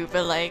cute,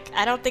 but like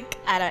I don't think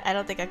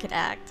I could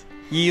act.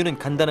 이유는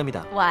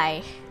간단합니다.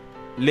 Why?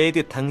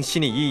 레드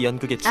당신이 이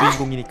연극의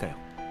주인공이니까요.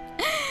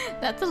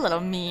 That's a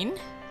little mean.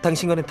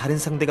 당신과는 다른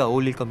상대가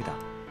어울릴 겁니다.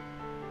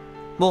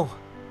 뭐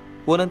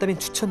원한다면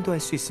추천도 할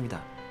수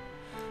있습니다.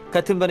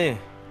 같은 반에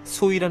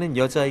소희라는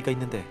여자아이가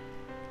있는데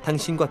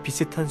당신과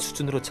비슷한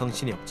수준으로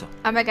정신이 없죠.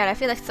 Oh my god, I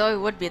feel like Zoe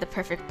would be the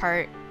perfect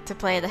part to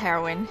play the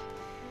heroine.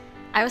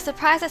 I was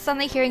surprised at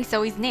suddenly hearing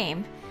Zoe's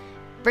name.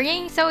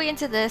 Bringing Zoe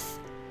into this,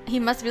 he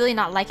must really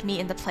not like me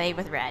in the play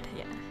with Red.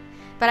 Yeah.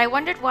 But I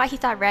wondered why he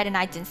thought Red and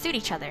I didn't suit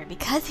each other.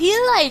 Because he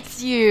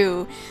likes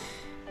you!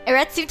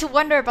 Red seemed to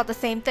wonder about the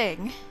same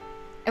thing.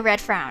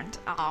 Red frowned.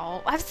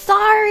 Oh, I'm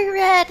sorry,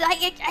 Red.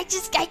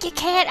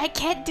 I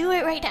can't do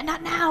it right now.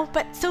 Not now,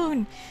 but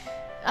soon.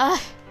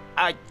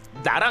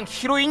 나랑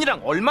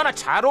히로인이랑 얼마나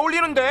잘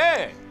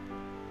어울리는데.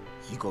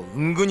 이거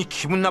은근히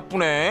기분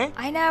나쁘네.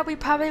 I know we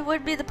probably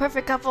would be the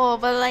perfect couple,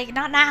 but like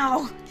not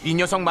now. 이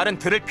녀석 말은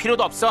들을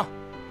필요도 없어.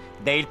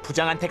 내일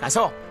부장한테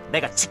가서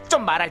내가 직접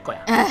말할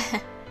거야.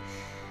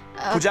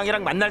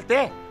 부장이랑 만날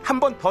때 한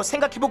번 더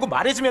생각해보고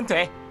말해주면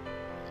돼.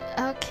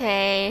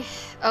 Okay.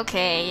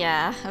 Okay,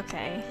 yeah,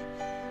 okay.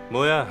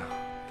 뭐야?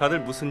 다들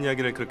무슨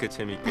이야기를 그렇게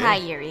재밌게? Hi,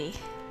 Yuri.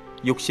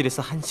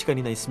 욕실에서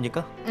 1시간이나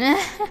있습니까?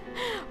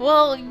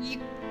 Well,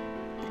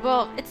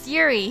 it's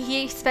Yuri.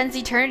 He spends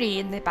eternity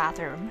in the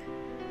bathroom.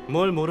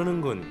 뭘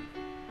모르는군.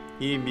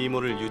 이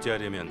미모를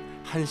유지하려면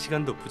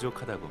 1시간도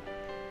부족하다고.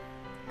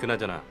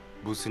 그나저나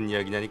무슨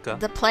이야기냐니까?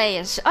 The play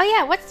is. Oh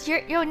yeah, what's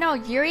Yuri? Yo, no,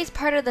 Yuri's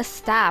part of the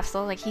staff,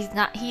 so like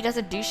he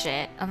doesn't do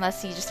shit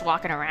unless he's just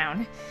walking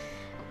around.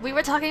 We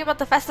were talking about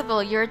the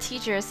festival. You're a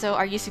teacher, so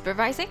are you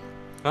supervising?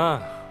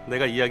 아,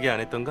 내가 이야기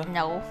안 했던가?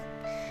 No.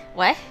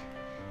 What?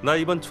 나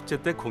이번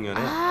축제 때 공연해.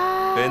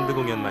 밴드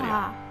공연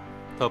말이야.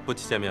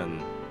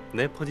 덧붙이자면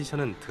내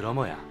포지션은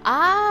드러머야.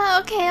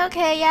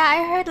 Okay, yeah,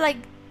 I heard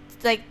like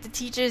the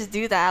teachers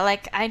do that.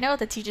 Like I know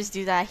the teachers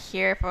do that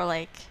here for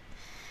like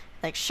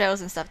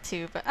shows and stuff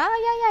too. But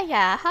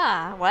yeah,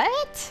 huh?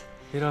 What?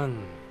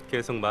 이런,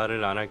 계속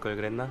말을 안 할 걸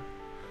그랬나?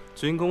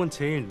 주인공은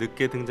제일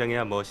늦게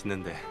등장해야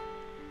멋있는데.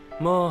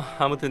 뭐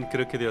아무튼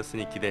그렇게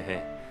되었으니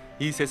기대해.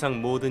 이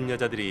세상 모든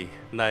여자들이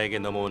나에게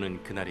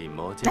넘어오는 그날이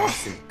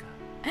머지않았으니까.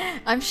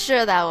 I'm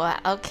sure that will.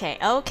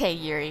 Okay,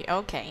 Yuri.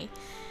 Okay.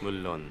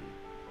 물론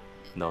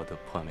너도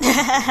포함해.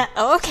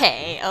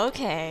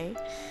 Okay.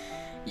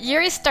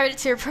 Yuri started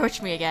to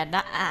approach me again.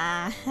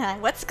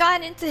 What's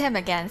gotten into him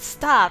again?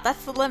 Stop.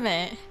 That's the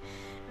limit.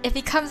 If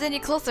he comes any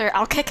closer,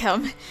 I'll kick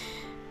him.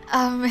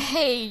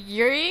 Hey,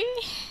 Yuri?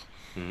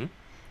 응?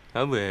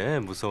 아 왜?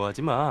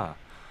 무서워하지 마.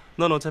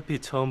 넌 어차피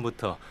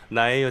처음부터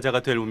나의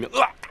여자가 될 운명.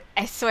 으악!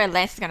 I swear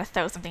Lance is gonna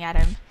throw something at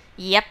him.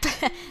 Yep.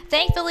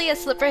 Thankfully, a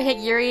slipper hit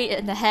Yuri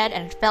in the head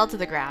and fell to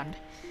the ground.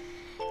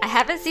 I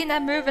haven't seen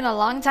that move in a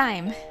long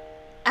time.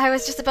 I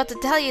was just about to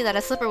tell you that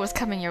a slipper was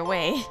coming your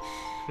way.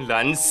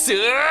 란스!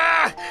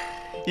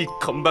 이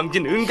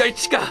건방진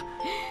은갈치가!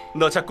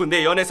 너 자꾸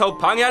내 연애 사업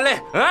방해할래?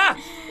 어?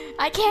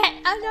 I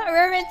can't. I'm not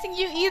romancing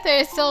you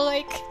either. So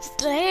like,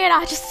 just lay it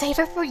out. Just save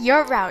it for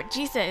your route.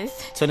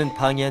 Jesus. 저는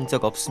방해한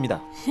적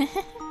없습니다.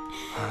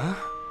 어?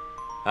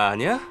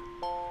 아니야?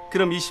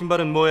 그럼 이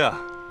신발은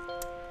뭐야?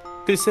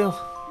 글쎄요,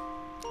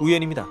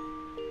 우연입니다.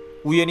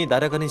 우연히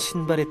날아가는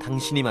신발에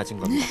당신이 맞은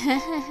겁니다.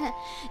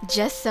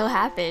 Just so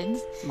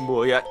happens.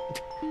 뭐야?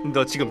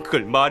 너 지금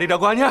그걸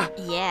말이라고 하냐?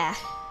 Yeah.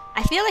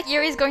 I feel like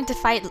Yuri's going to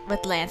fight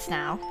with Lance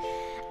now.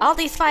 All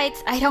these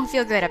fights, I don't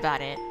feel good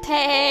about it.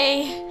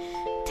 Tay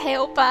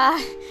oppa.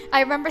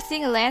 I remember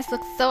seeing Lance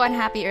look so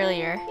unhappy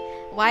earlier.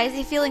 Why is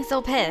he feeling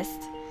so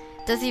pissed?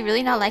 Does he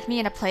really not like me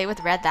in a play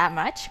with Red that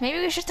much? Maybe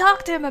we should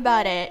talk to him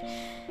about it.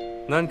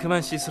 난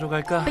그만 씻으러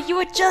갈까? But you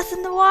were just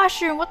in the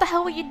washroom. What the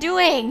hell were you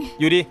doing?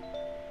 유리,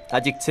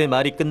 아직 제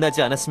말이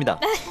끝나지 않았습니다.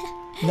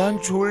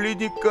 난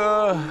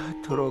졸리니까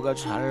들어가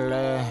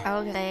잘래.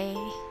 Okay.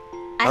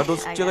 나도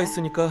숙제가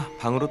있으니까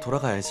방으로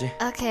돌아가야지.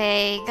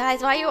 Okay,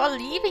 guys, why are you all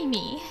leaving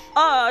me?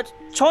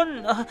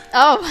 전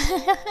Oh,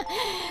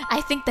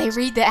 I think they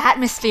read the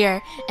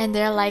atmosphere and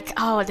they're like,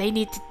 oh, they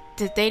need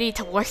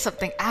to work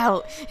something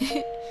out.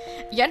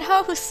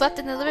 Yunho, who slept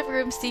in the living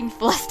room, seemed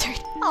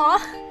flustered. Oh,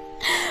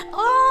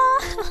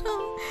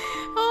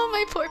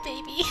 my poor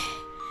baby.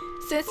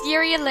 Since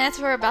Yuri and Lance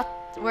were about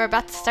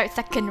to start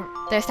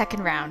their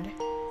second round.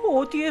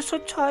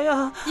 어디에서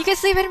자야? You can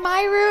sleep in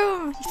my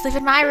room. You sleep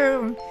in my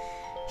room.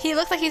 He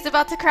looks like he's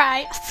about to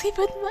cry. Sleep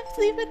in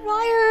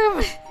my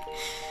room.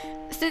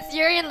 Since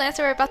Yuri and Lance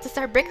were about to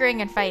start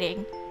bickering and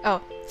fighting.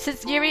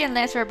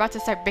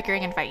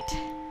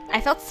 I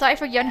felt sorry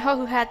for Yunho,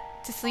 who had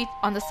to sleep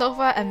on the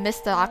sofa and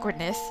missed the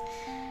awkwardness.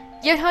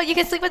 Yunho, you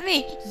can sleep with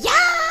me.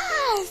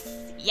 Yes.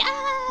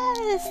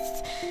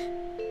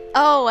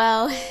 Oh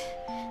well.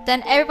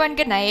 Then everyone,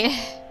 good night.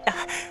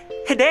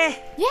 네.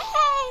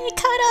 Yay!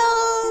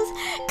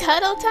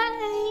 Cuddle time!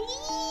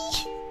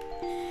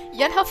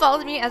 Yunho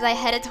followed me as I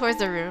headed towards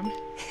the room.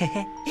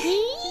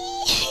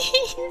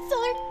 So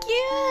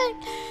cute!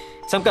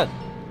 잠깐!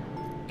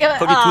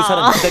 거기 두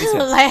사람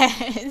기다리세요.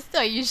 Lance,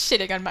 are you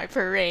shitting on my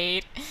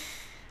parade?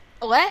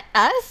 What?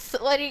 Us?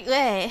 What do you...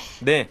 왜?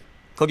 네,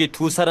 거기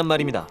두 사람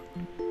말입니다.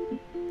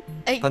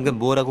 방금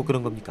뭐라고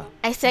그런 겁니까?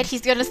 I said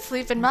he's gonna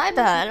sleep in my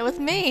bed with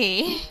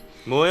me.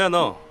 뭐야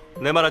너?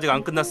 내 말 아직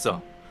안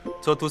끝났어.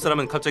 저 두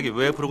사람은 갑자기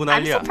왜 부르고 I'm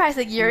난리야? surprised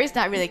that Yuri's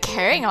not really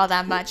caring all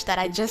that much that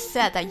I just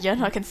said that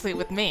Yunho can sleep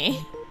with me.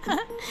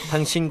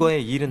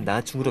 당신과의 일은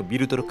나중으로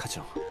미루도록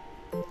하죠.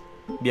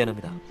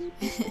 미안합니다.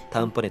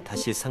 다음번에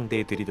다시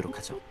상대해드리도록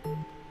하죠.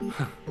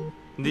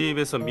 네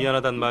입에서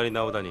미안하단 말이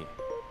나오다니.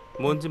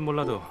 뭔진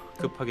몰라도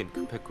급하긴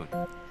급했군.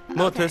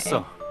 뭐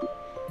됐어.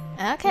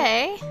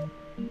 Okay.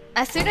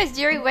 As soon as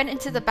Yuri went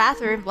into the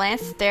bathroom,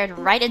 Lance stared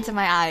right into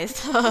my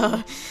eyes.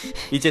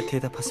 이제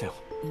대답하세요.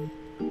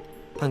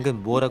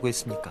 방금 뭐라고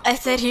했습니까? I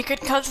said he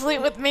could come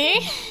sleep with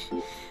me.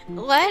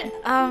 What?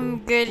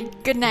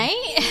 Good night?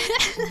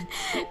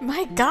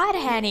 My God,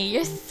 Hanny,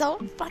 you're so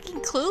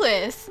fucking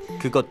clueless.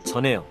 그것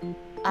전에요.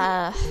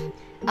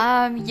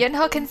 Yunho,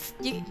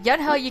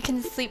 you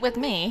can sleep with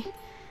me.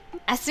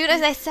 As soon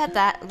as I said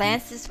that,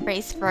 Lance's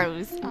face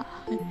froze.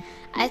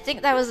 I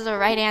think that was the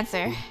right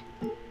answer.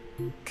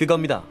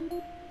 그겁니다.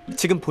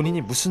 지금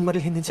본인이 무슨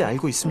말을 했는지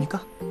알고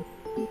있습니까?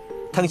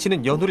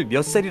 당신은 연호를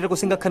몇 살이라고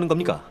생각하는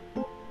겁니까?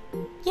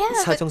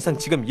 Yeah, 사정상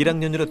지금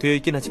 1학년으로 되어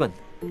있긴 하지만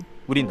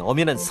우린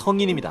엄연한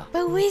성인입니다.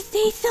 but we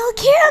stay so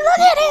cute. Look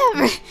at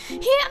him.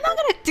 I'm not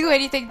gonna do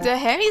anything to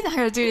him. He's not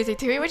gonna do anything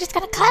to me. We're just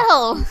gonna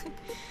cuddle.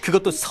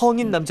 그것도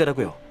성인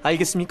남자라고요.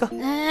 알겠습니까?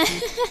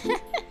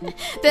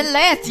 Then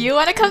Lance, you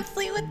wanna come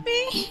sleep with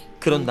me?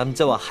 그런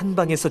남자와 한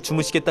방에서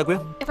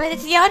주무시겠다고요? But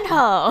it's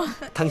Yeonho.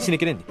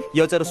 당신에게는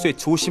여자로서의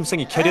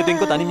조심성이 결여된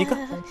것 아닙니까?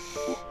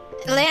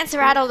 Lance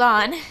rattled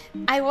on.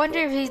 I wonder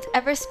if he's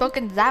ever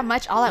spoken that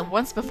much all at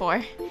once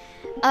before.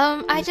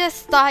 I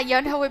just thought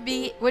Yeonho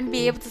wouldn't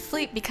be able to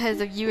sleep because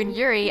of you and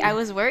Yuri. I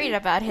was worried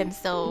about him,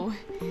 so.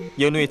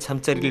 연우의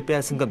잠자리를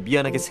빼앗은 건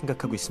미안하게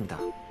생각하고 있습니다.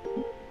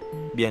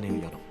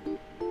 미안해요, 연우.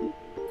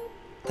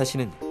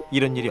 다시는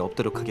이런 일이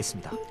없도록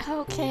하겠습니다.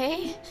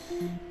 Okay.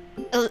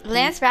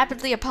 Lance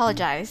rapidly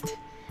apologized.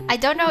 I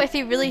don't know if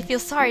he really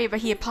feels sorry,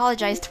 but he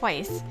apologized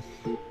twice.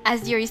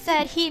 As Yuri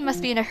said, he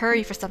must be in a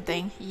hurry for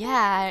something.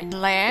 Yeah,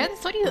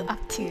 Lance, what are you up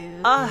to?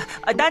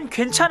 난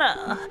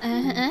괜찮아.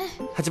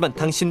 하지만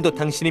당신도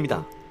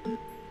당신입니다.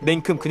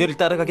 냉큼 그녀를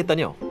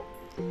따라가겠다뇨.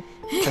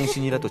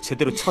 당신이라도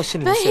제대로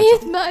처신을 But 했어야죠.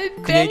 he's my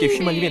그녀에게 baby.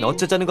 휘말리면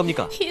어쩌자는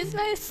겁니까? He's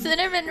my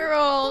cinnamon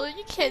roll.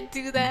 You can't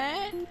do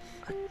that.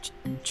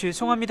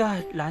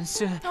 죄송합니다,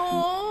 란스.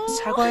 No.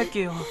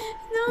 사과할게요.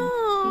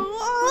 No.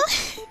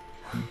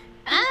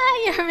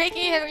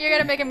 You're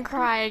gonna make him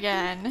cry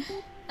again.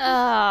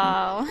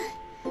 Oh.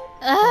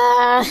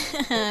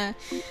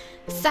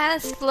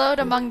 Silence flowed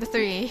among the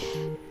three.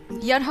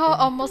 Yeonho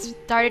almost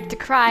started to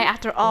cry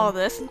after all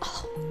this.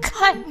 Oh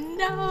God,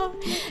 no,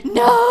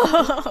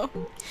 no!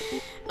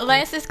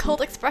 Lance's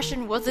cold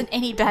expression wasn't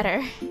any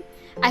better.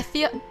 I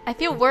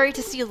feel worried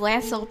to see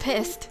Lance so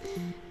pissed.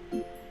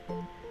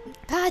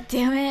 God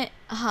damn it!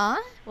 Huh?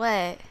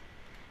 What?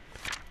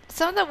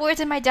 Some of the words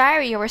in my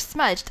diary were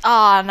smudged.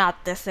 Oh,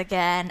 not this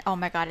again. Oh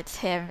my God, it's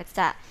him. It's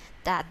that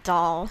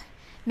doll.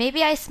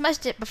 Maybe I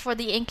smudged it before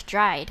the ink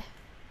dried.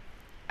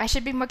 I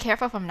should be more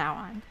careful from now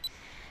on.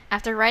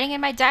 After writing in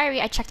my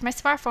diary, I checked my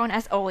smartphone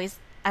as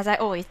I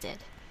always did.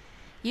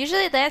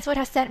 Usually Lance would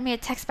have sent me a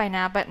text by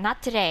now, but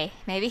not today.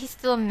 Maybe he's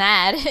still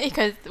mad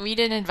because we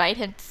didn't invite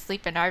him to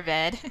sleep in our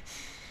bed.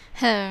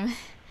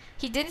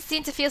 He didn't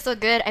seem to feel so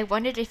good. I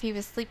wondered if he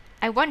was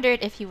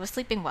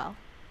sleeping well.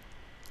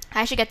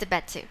 I should get to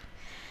bed too.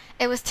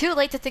 It was too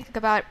late to think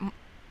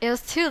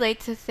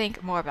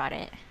more about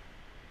it.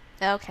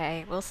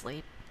 Okay, we'll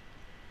sleep.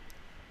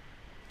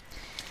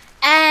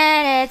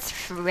 And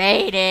it's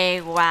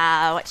raining.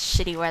 Wow, what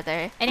shitty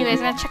weather.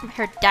 Anyways, I'm gonna check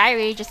her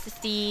diary just to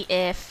see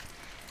if.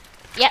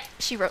 Yep,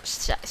 she wrote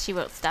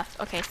stuff.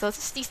 Okay, so it's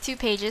just these 2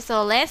 pages.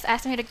 So Lance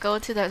asked me to go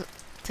to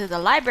the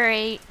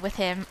library with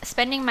him,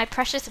 spending my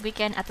precious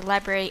weekend at the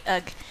library.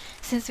 Ugh.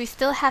 Since we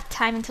still have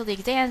time until the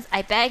exams,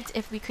 I begged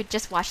if we could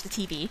just watch the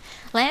TV.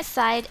 Lance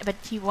sighed, but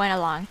he went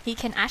along. He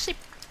can actually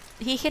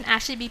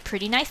be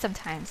pretty nice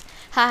sometimes.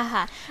 Ha ha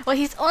ha. Well,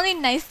 he's only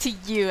nice to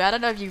you. I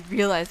don't know if you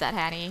realize that,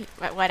 Hanny.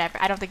 But whatever.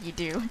 I don't think you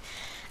do.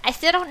 I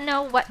still don't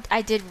know what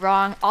I did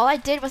wrong. All I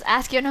did was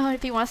ask Yeonho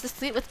if he wants to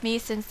sleep with me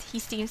since he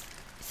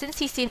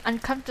seemed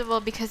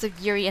uncomfortable because of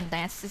Yuri and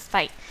Lance's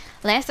fight.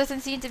 Lance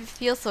doesn't seem to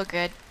feel so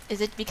good. Is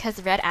it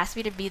because Red asked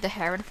me to be the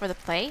heroine for the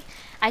play?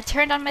 I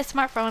turned on my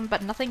smartphone,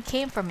 but nothing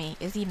came from me.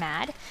 Is he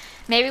mad?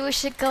 Maybe we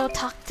should go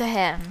talk to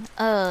him.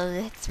 Oh,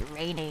 it's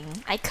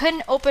raining. I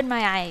couldn't open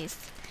my eyes.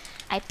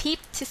 I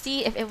peeped to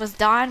see if it was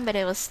dawn, but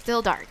it was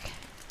still dark.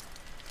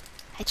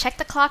 I checked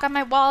the clock on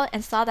my wall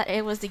and saw that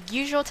it was the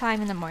usual time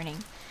in the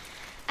morning.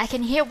 I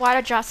can hear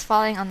water drops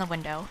falling on the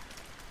window.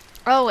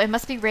 Oh, it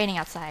must be raining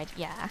outside.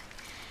 Yeah.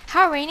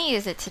 How rainy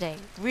is it today?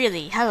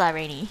 Really, hella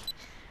rainy.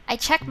 I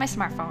checked my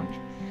smartphone.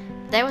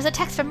 There was a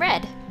text from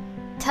Red,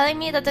 telling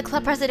me that the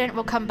club president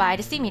will come by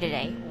to see me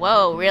today.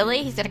 Whoa,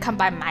 really? He's gonna come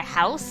by my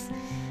house?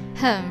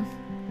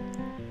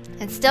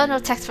 And still no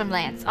text from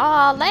Lance.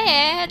 Aw,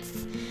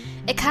 Lance!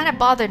 It kinda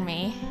bothered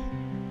me.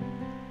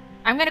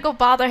 I'm gonna go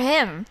bother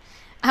him.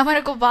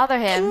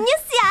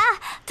 뉴스야.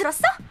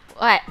 들었어?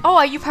 What? Oh,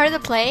 are you part of the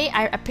play?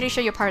 I'm pretty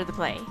sure you're part of the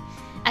play.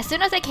 As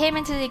soon as I came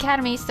into the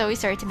academy, Zoe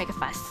started to make a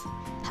fuss.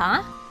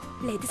 Huh?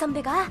 레드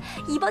선배가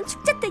이번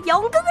축제 때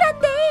연극을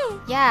한대.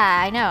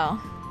 Yeah, I know.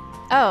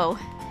 Oh.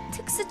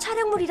 특수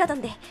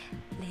촬영물이라던데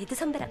레드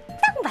선배랑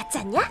딱 맞지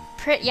않냐?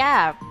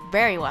 Yeah,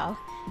 very well.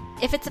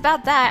 If it's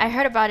about that, I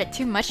heard about it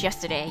too much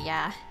yesterday,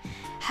 yeah.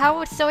 How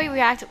would Zoe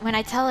react when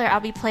I tell her I'll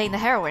be playing the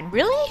heroine?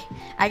 Really?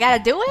 I gotta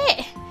do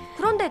it?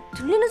 그런데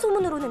들리는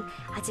소문으로는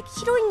아직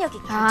히로인 역이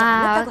결정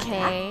안 했다고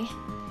하더라. okay.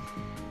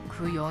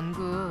 그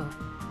연극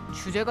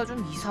주제가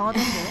좀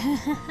이상하던데.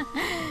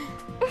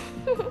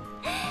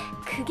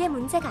 그게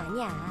문제가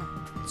아니야.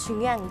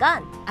 중요한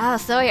건 Oh,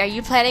 Zoe, are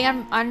you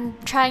planning on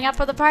trying out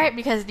for the part?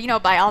 Because, you know,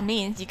 by all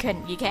means, you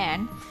can. 이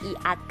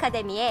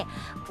아카데미에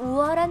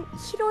우월한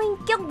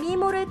히로인격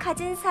미모를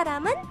가진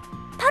사람은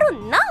바로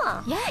너!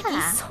 Yeah.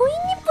 이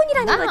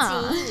소희님뿐이라는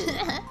거지.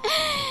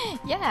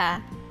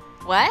 Yeah.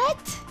 What?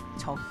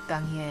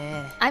 적당히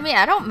해. I mean,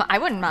 I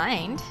wouldn't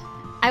mind.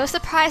 I was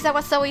surprised at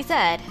what Zoe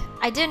said.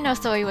 I didn't know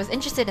Zoe was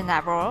interested in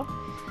that role.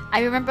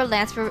 I remember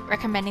Lance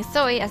recommending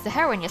Zoe as the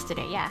heroine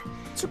yesterday, yeah.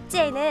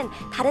 축제에는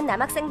다른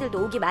남학생들도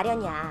오기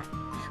마련이야.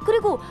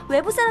 그리고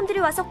외부 사람들이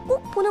와서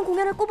꼭 보는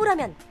공연을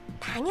꼽으라면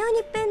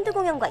당연히 밴드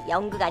공연과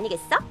연극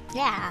아니겠어?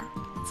 Yeah.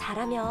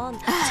 잘하면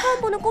처음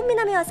보는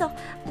꽃미남이 와서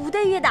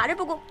무대 위에 나를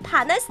보고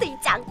반할 수도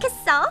있지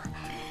않겠어?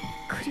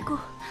 그리고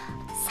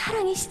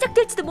사랑이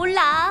시작될지도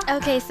몰라.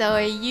 Okay,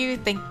 Zoe,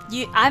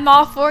 I'm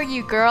all for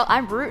you, girl.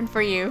 I'm rooting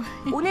for you.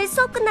 오늘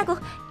수업 끝나고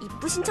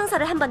입부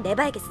신청서를 한번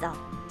내봐야겠어.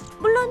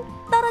 물론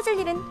떨어질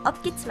일은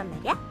없겠지만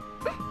말이야.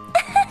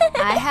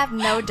 I have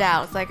no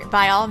doubts. Like,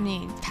 by all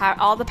means,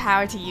 all the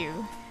power to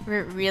you.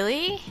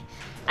 Really?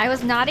 I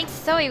was nodding to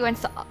Zoe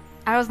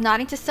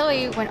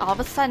when all of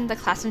a sudden the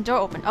classroom door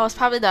opened. Oh, it's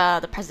probably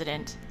the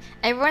president.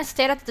 Everyone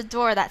stared at the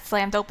door that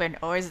slammed open.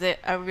 Or is it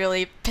a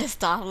really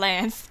pissed off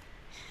Lance?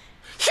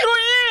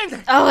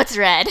 히로인! Oh, it's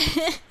Red.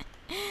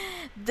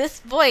 This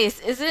voice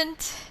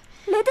isn't...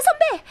 레드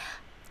선배!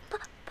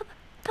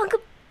 방금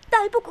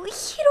날 보고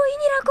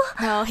히로인이라고?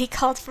 No, he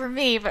called for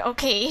me, but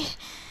okay.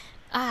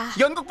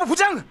 연극부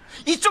부장!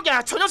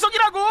 이쪽이야! 저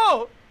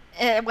녀석이라고!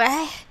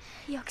 What?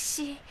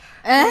 역시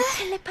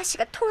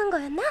텔레파시가 통한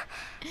거였나?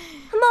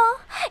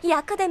 이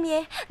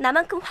아카데미에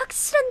나만큼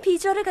확실한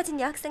비주얼을 가진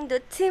여학생도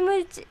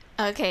드물지.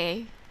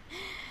 Okay.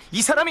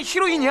 이 사람이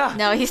히로인이야!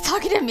 No, he's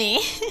talking to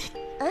me.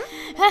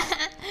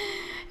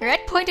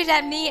 Red pointed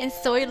at me and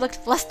Zoe looked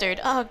flustered.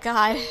 Oh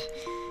god.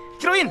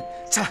 히로인!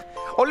 자,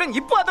 얼른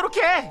입부하도록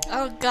해!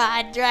 Oh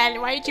god, Red,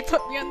 why did you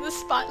put me on the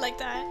spot like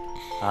that?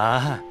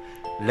 아,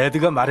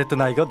 레드가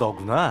말했던 아이가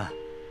너구나.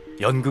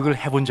 연극을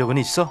해본 적은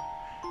있어?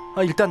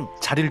 일단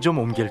자리를 좀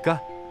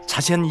옮길까?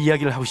 자세한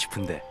이야기를 하고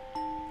싶은데.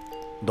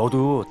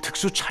 너도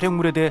특수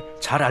촬영물에 대해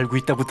잘 알고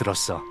있다고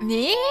들었어.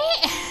 Me?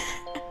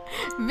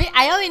 Me?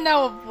 I only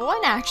know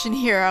one action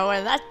hero,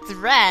 and that's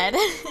Red.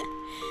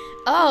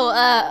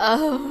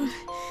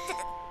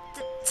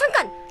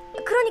 잠깐!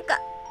 그러니까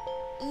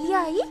이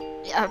아이?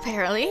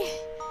 Apparently.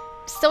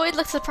 Zoe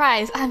looked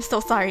surprised. I'm so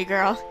sorry,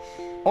 girl.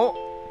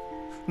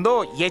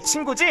 너 얘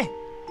친구지?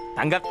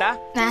 반갑다.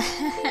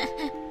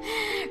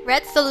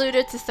 Red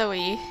saluted to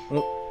Zoe.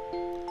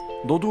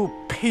 너도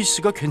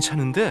페이스가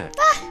괜찮은데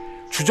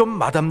주점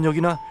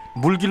마담역이나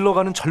물 길러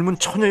가는 젊은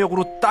처녀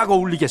역으로 딱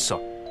어울리겠어.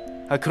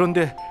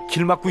 그런데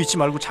길 막고 있지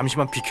말고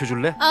잠시만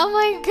비켜줄래? Oh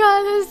my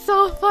god, that's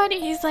so funny.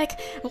 He's like,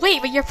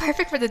 wait, but you're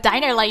perfect for the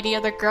diner lady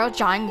or the girl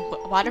drawing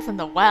water from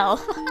the well.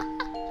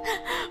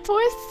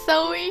 Poor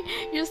Zoe,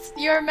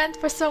 you're meant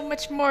for so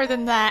much more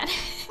than that.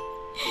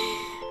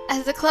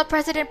 As the club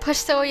president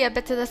pushed Zoe a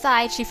bit to the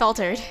side, she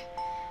faltered.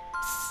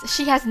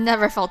 She has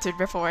never faltered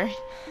before.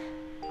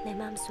 내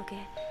마음속에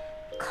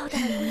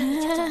커다란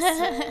고난이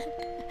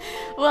찾아왔어.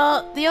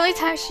 Well, the only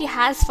time she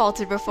has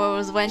faltered before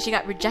was when she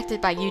got rejected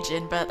by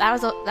Eugen, but that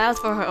was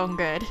for her own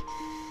good.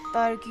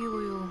 딸기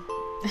우유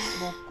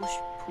먹고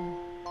싶어.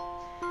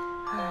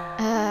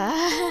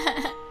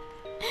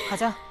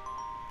 가자.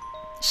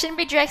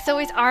 Shinbi dragged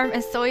Zoe's arm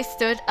and Zoe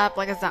stood up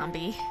like a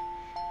zombie.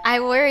 I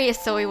worry if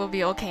Zoe will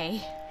be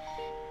okay.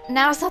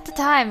 Now's not the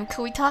time.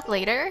 Could we talk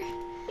later?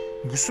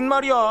 무슨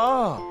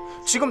말이야?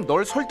 지금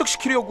널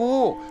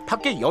설득시키려고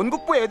밖에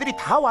연극부 애들이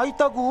다 와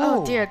있다고.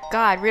 Oh dear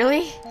God,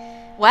 really?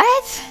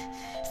 What?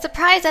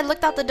 Surprised, I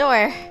looked out the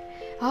door.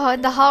 Oh,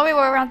 in the hallway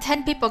were around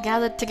 10 people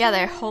gathered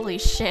together. Holy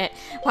shit.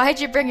 Why'd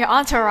you bring your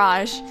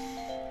entourage?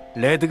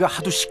 레드가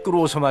하도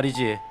시끄러워서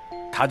말이지.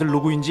 다들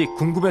누구인지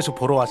궁금해서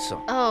보러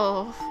왔어.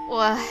 Oh,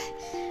 well,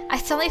 I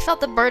suddenly felt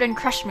the burden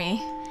crush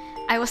me.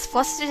 I was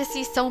flustered to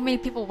see so many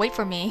people wait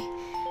for me.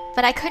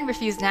 But I couldn't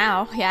refuse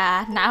now.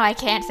 Yeah, now I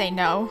can't say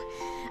no.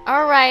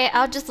 Alright,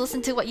 I'll just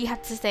listen to what you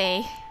have to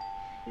say.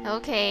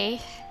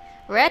 Okay.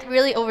 Red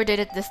really overdid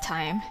it this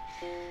time.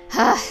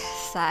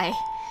 Sigh.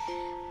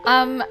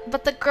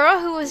 But the girl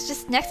who was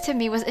just next to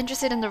me was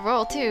interested in the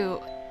role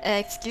too.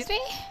 Excuse me?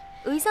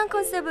 의상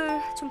컨셉을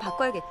좀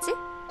바꿔야겠지?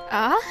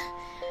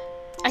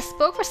 I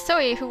spoke for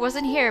Zoe who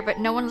wasn't here but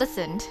no one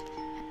listened.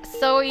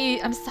 Zoe,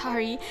 I'm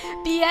sorry.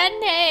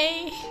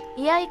 미안해.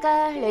 이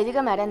아이가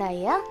레드가 말한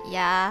아이야?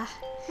 Yeah.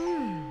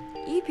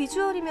 이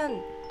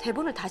비주얼이면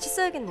대본을 다시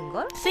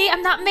써야겠는걸? See, I'm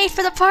not made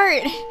for the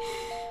part.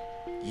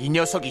 이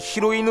녀석이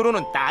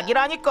히로인으로는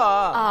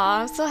딱이라니까.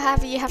 Aw, I'm so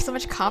happy you have so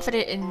much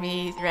confidence in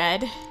me,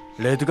 Red.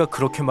 레드가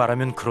그렇게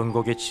말하면 그런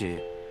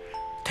거겠지.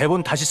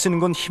 대본 다시 쓰는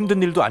건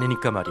힘든 일도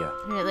아니니까 말이야.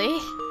 Really?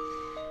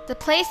 The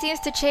play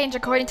seems to change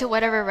according to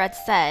whatever Red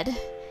said.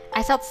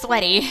 I felt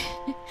sweaty.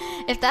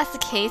 If that's the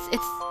case,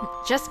 it's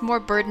just more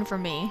burden for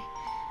me.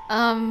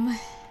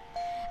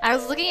 I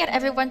was looking at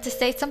everyone to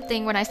say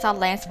something when I saw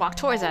Lance walk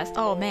towards us.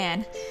 Oh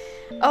man.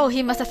 Oh,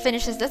 he must have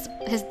finished his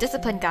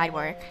discipline guide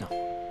work.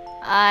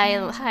 Hi,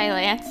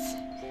 Lance.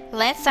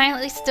 Lance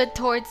silently stood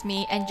towards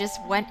me and just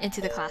went into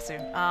the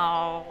classroom.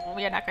 Oh,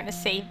 you're not gonna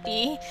save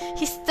me.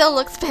 He still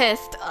looks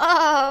pissed.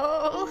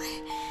 Oh,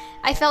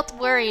 I felt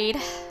worried.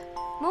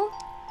 뭐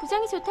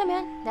부장이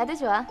좋다면 나도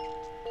좋아.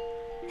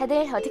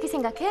 다들 어떻게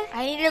생각해?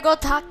 I need to go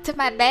talk to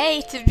my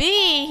bae, to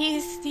be.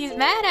 He's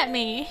mad at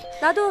me.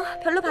 나도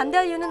별로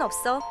반대할 이유는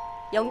없어.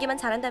 연기만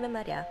잘한다면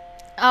말이야.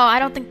 Oh, I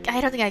don't think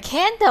I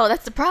can though.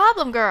 That's the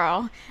problem,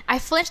 girl. I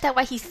flinched at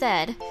what he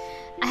said.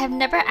 I have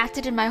never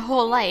acted in my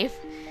whole life.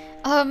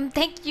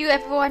 Thank you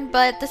everyone,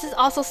 but this is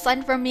also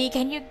sudden for me.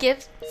 Can you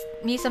give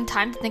me some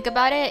time to think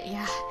about it?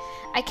 Yeah.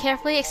 I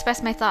carefully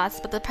expressed my thoughts,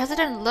 but the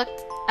president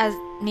looked at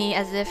me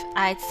as if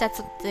I'd said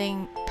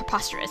something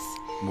preposterous.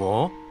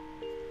 뭐?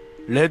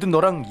 레드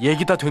너랑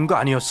얘기 다 된 거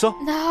아니었어?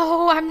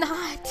 No, I'm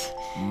not.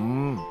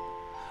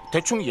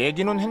 대충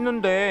얘기는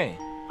했는데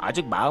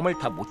아직 마음을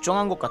다 못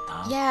정한 것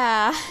같아.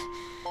 Yeah.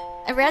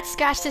 Red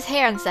scratched his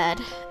hair and said,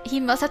 he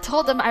must have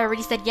told them I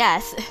already said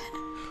yes.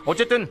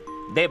 어쨌든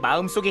내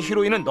마음속의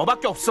히로인은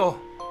너밖에 없어.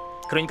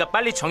 그러니까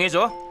빨리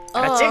정해줘.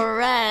 알았지? Oh,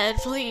 Red,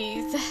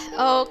 please.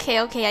 Okay,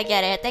 I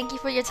get it. Thank you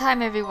for your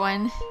time,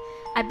 everyone.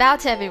 I bowed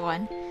to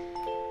everyone.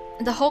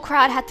 The whole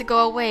crowd had to go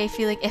away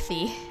feeling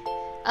iffy.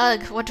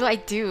 Ugh, what do I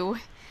do?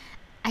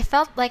 I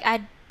felt like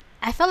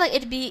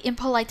it'd be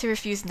impolite to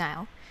refuse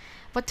now.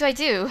 What do I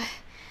do?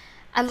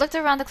 I looked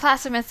around the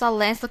classroom and saw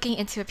Lance looking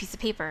into a piece of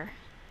paper.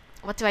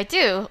 What do I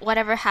do?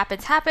 Whatever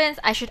happens, happens.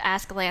 I should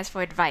ask Lance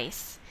for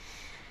advice.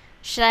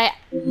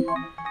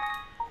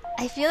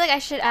 I feel like I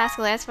should ask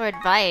Lance for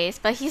advice,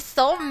 but he's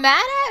so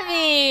mad at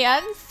me.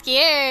 I'm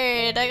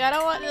scared. Like, I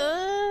don't want.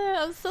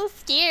 I'm so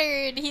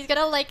scared. He's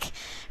gonna like,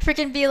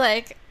 freaking be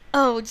like,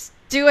 oh, just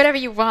do whatever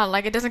you want.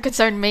 Like it doesn't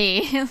concern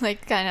me.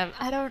 Like kind of.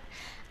 I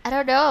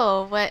don't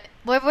know. But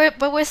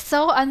we're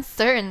so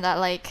uncertain that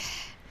like.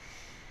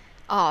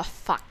 Oh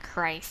fuck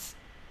Christ.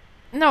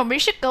 No, we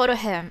should go to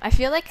him. I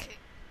feel like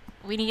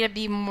we need to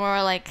be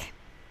more like.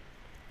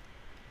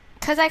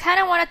 Cause I kind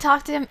of want to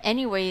talk to him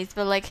anyways,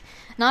 but like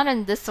not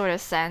in this sort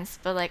of sense.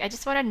 But like I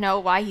just want to know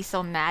why he's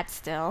so mad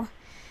still.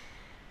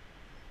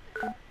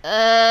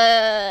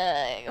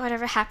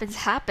 Whatever happens,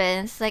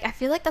 happens. Like I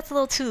feel like that's a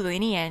little too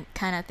lenient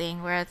kind of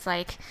thing, where it's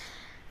like,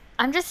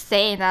 I'm just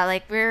saying that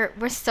like we're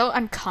so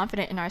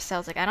unconfident in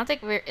ourselves. Like I don't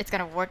think it's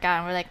gonna work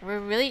out, and we're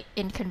really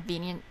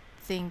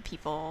inconveniencing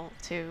people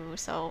too.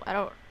 So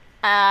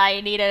I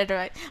need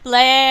advice.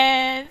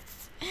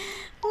 Lance.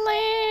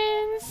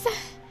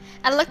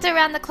 I looked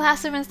around the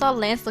classroom and saw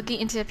Lance looking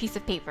into a piece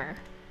of paper.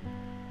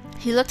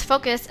 He looked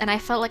focused and I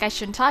felt like I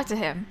shouldn't talk to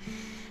him.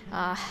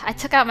 I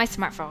took out my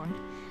smartphone.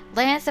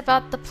 Lance,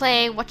 about the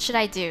play, what should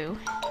I do?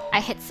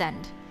 I hit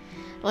send.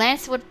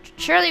 Lance would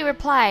surely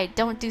reply,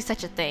 don't do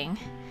such a thing.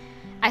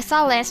 I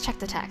saw Lance check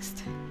the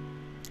text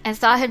and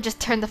saw him just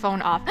turn the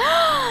phone off.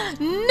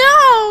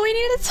 No! We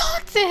need to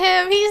talk to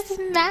him! He's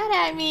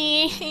mad at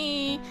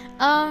me!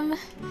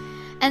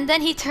 And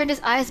then he turned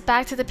his eyes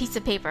back to the piece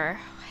of paper.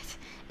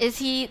 Is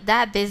he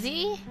that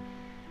busy?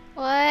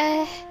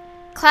 What?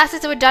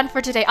 Classes were done for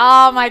today.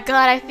 Oh my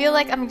god, I feel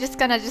like I'm just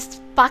gonna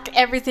fuck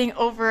everything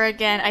over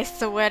again. I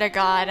swear to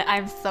god,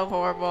 I'm so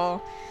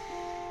horrible.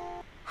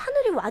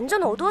 하늘이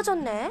완전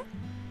어두워졌네.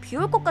 비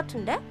올 것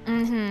같은데?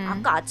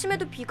 아까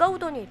아침에도 비가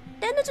오더니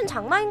때늦은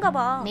장마인가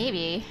봐.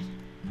 Maybe.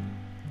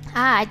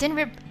 I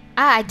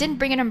didn't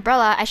bring an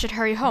umbrella. I should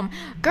hurry home.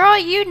 Girl,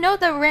 you know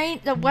the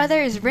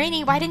weather is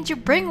rainy. Why didn't you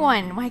bring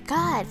one? My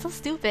god, so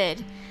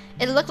stupid.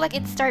 It looked like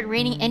it'd start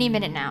raining any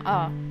minute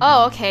now.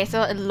 Oh, okay,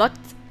 so it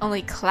looked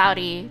only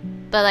cloudy,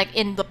 but like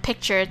in the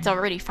picture it's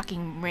already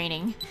fucking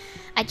raining.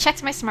 I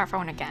checked my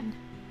smartphone again.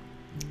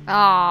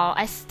 Oh,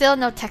 I still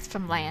no text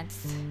from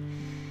Lance.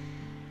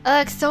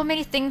 Ugh, so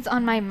many things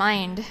on my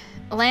mind.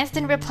 Lance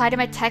didn't reply to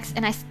my text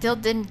and I still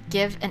didn't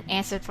give an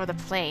answer for the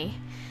play.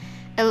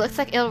 It looks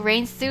like it'll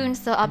rain soon,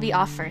 so I'll be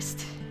off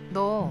first.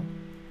 너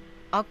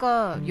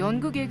아까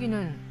연극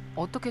얘기는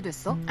어떻게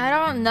됐어? I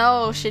don't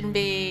know,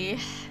 Shinbi.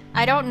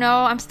 I don't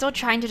know. I'm still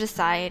trying to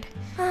decide.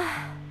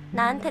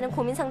 나한테는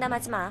고민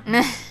상담하지 마.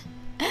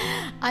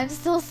 I'm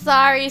so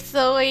sorry,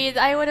 Zoe.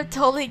 I would have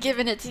totally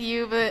given it to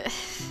you, but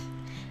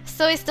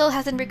Zoe still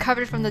hasn't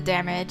recovered from the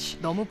damage.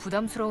 너무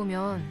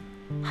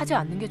부담스러우면 하지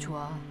않는 게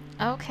좋아.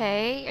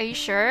 Okay, are you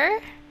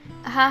sure?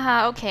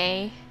 Haha,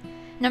 okay.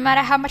 No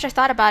matter how much I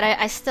thought about it,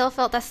 I still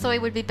felt that Zoe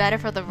would be better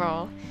for the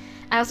role.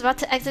 I was about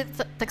to exit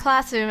the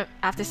classroom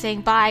after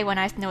saying bye when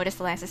I noticed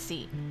Lance's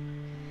seat.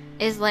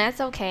 Is Lance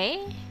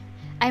okay?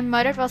 I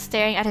muttered while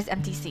staring at his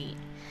empty seat.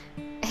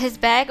 His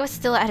bag was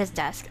still at his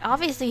desk.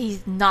 Obviously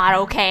he's not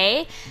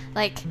okay.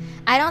 Like,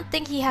 I don't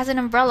think he has an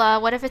umbrella.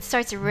 What if it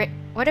starts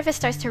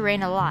to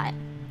rain a lot?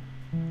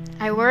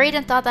 I worried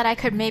and thought that I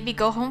could maybe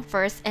go home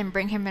first and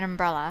bring him an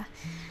umbrella.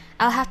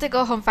 I'll have to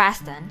go home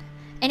fast then.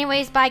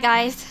 Anyways, bye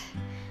guys.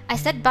 I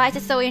said bye to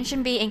Zoe and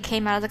Shinbi and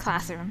came out of the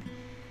classroom.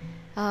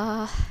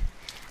 I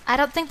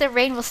don't think the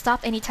rain will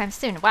stop anytime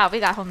soon. Wow, we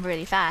got home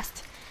really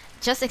fast.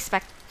 Just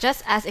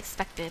as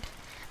expected.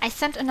 I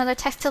sent another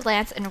text to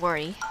Lance and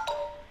worry.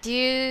 Do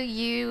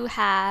you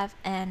have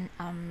an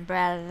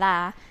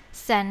umbrella?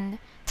 Send.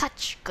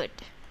 Touch. Good.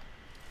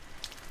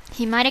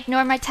 He might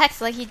ignore my text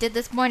like he did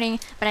this morning,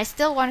 but I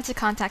still wanted to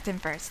contact him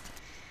first.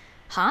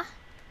 Huh?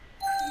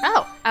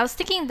 Oh, I was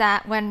thinking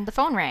that when the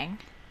phone rang.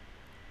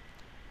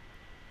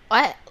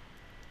 What?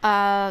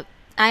 I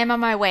am on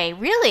my way.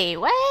 Really?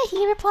 What?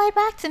 He replied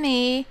back to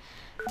me.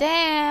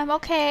 Damn,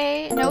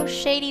 okay. No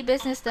shady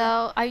business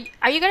though. Are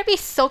you gonna be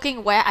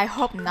soaking wet? I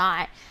hope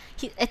not.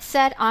 It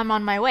said I'm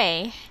on my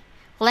way.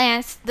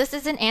 Lance, this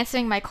isn't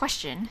answering my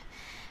question.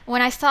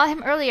 When I saw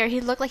him earlier,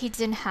 he looked like he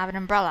didn't have an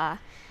umbrella.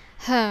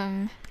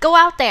 Go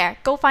out there.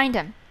 Go find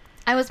him.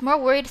 I was more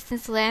worried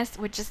since Lance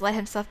would just let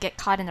himself get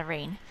caught in the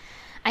rain.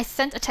 I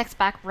sent a text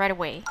back right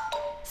away.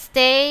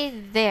 Stay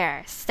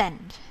there.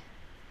 Send.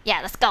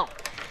 Yeah, let's go.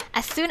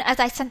 As soon as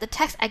I sent the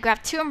text, I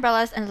grabbed 2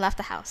 umbrellas and left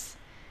the house.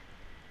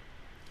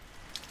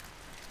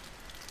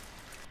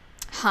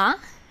 Huh?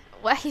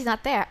 What? He's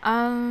not there.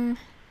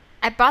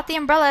 I brought the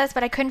umbrellas,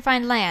 but I couldn't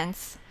find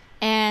Lance.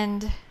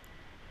 And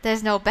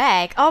there's no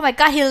bag. Oh my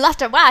god, he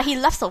left her. Wow, he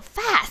left so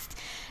fast.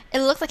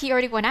 It looks like he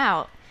already went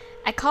out.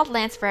 I called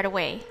Lance right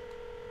away.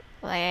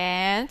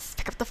 Lance,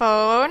 pick up the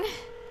phone.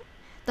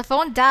 The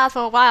phone dialed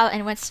for a while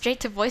and went straight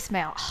to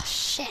voicemail. Oh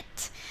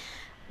shit.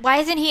 Why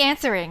isn't he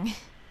answering?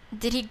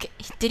 Did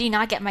he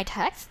not get my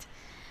text?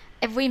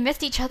 If we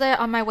missed each other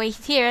on my way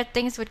here,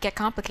 things would get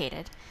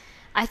complicated.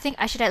 I think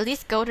I should at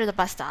least go to the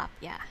bus stop.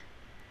 Yeah.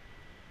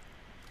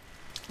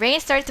 Rain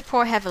started to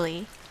pour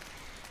heavily.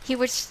 He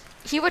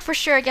would for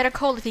sure get a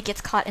cold if he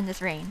gets caught in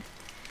this rain.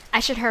 I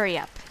should hurry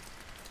up.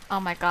 Oh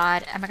my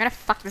god, am I gonna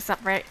fuck this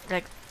up right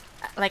like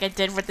I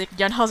did with the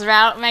Yunho's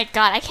route? My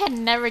god, I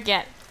can never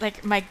get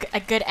like a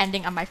good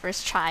ending on my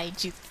first try.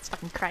 Jesus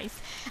fucking Christ.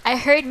 I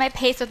hurried my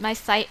pace with my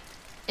sight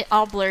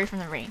all blurry from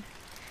the rain.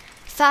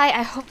 Sigh,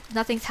 I hope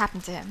nothing's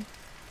happened to him.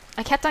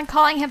 I kept on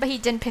calling him, but he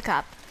didn't pick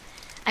up.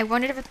 I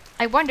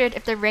wondered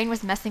if the rain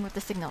was messing with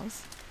the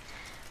signals.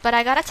 But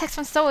I got a text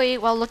from Zoe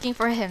while looking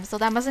for him, so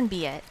that mustn't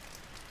be it.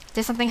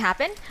 Did something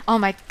happen? Oh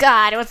my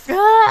god, it was...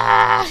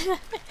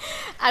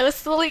 I was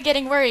slowly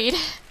getting worried.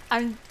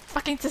 I'm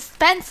fucking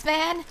suspense,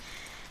 man.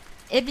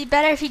 It'd be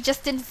better if he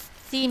just didn't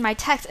see my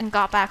text and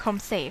got back home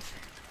safe.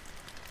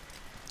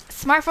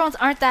 Smartphones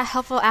aren't that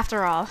helpful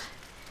after all.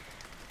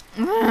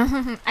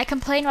 I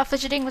complained while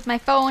fidgeting with my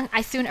phone.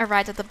 I soon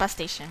arrived at the bus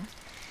station.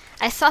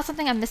 I saw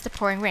something amidst the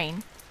pouring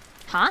rain.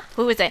 Huh?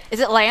 Who is it? Is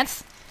it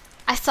Lance?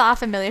 I saw a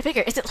familiar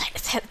figure. Is it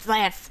Lance? It's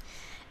Lance.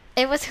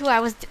 It was who I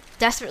was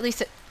desperately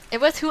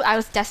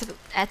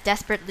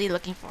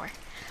looking for.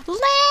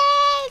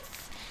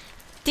 Lance!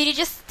 Did he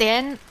just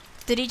stand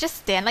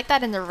like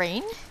that in the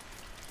rain?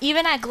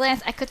 Even at a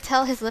glance, I could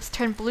tell his lips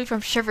turned blue from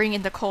shivering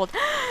in the cold.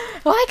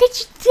 How could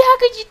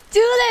you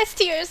do this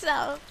to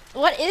yourself?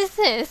 What is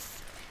this?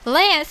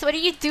 Lance, what are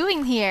you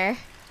doing here?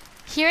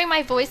 Hearing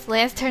my voice,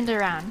 Lance turned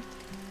around.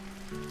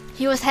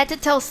 He was head to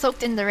toe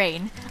soaked in the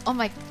rain. Oh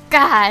my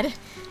god.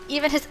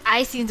 Even his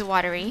eyes seemed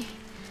watery.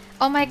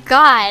 Oh my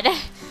god.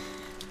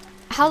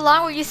 How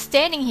long were you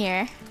standing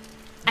here?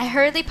 I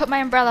hurriedly put my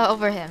umbrella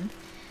over him.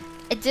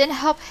 It didn't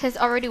help his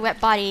already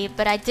wet body,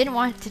 but I didn't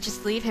want to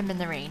just leave him in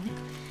the rain.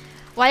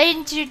 Why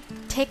didn't you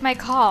take my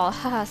call?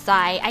 Haha,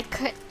 sigh.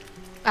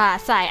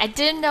 Sigh. I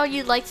didn't know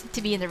you liked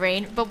to be in the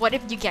rain, but what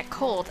if you get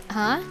cold,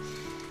 huh?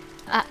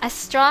 As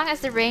strong as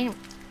the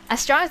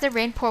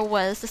rainpour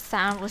was, the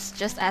sound was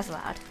just as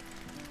loud.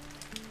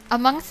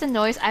 Amongst the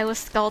noise, I was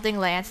scolding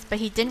Lance, but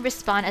he didn't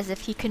respond as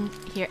if he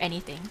couldn't hear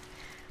anything.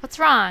 What's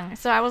wrong?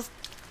 So I was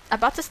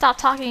about to stop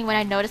talking when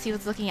I noticed he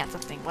was looking at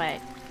something. What?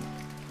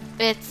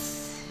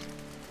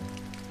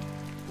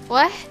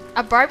 What?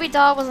 A Barbie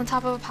doll was on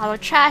top of a pile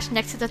of trash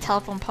next to the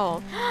telephone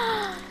pole.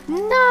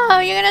 No,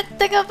 you're gonna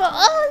think about...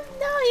 Oh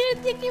no,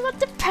 you're thinking about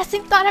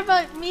depressing thought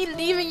about me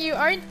leaving you,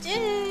 aren't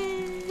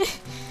you?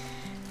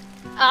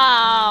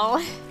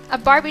 Oh. A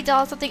Barbie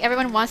doll is something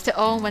everyone wants to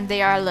own when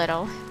they are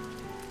little.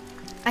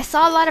 I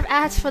saw a lot of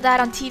ads for that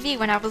on TV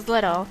when I was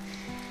little.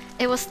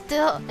 It was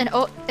still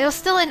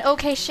in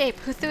okay shape.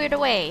 Who threw it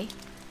away?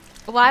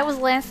 Why was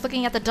Lance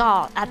looking at that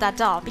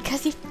doll?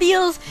 Because he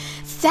feels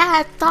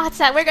sad thoughts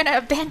that we're gonna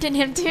abandon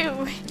him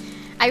too.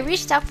 I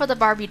reached out for the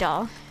Barbie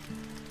doll.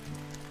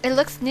 It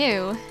looks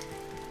new.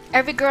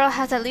 Every girl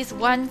has at least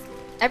once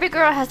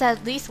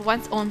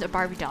owned a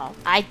Barbie doll.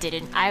 I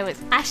didn't. I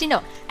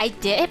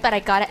did, but I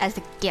got it as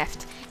a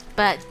gift.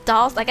 But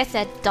dolls, like I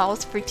said,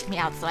 dolls freaked me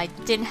out, so I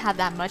didn't have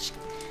that much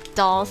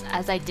dolls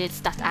as I did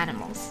stuffed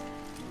animals.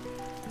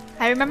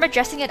 I remember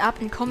dressing it up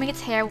and combing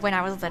its hair when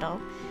I was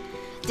little.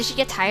 Did she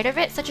get tired of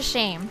it? Such a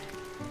shame.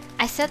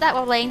 I said that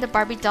while laying the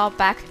Barbie doll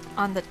back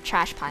on the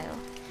trash pile.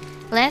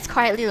 Lance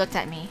quietly looked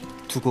at me.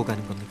 두고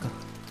가는 겁니까?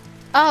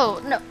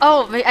 Oh, no.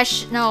 Oh,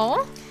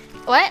 no.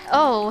 What?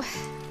 Oh.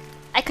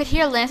 I could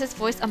hear Lance's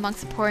voice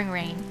amongst the pouring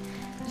rain.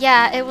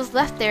 Yeah, it was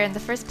left there in the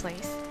first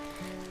place.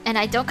 And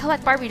I don't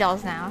collect Barbie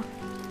dolls now.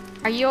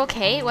 Are you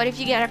okay? What if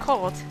you get a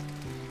cold?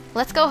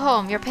 Let's go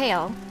home. You're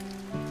pale.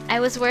 I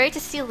was worried to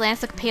see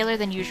Lance look paler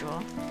than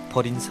usual.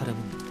 버린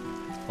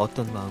사람은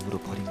어떤 마음으로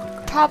버린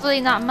걸까요?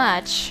 Probably not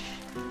much.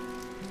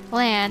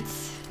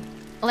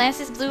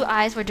 Lance's blue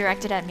eyes were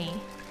directed at me.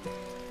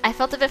 I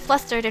felt a bit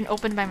flustered and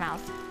opened my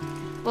mouth.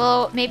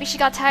 Well, maybe she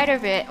got tired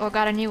of it or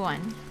got a new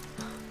one.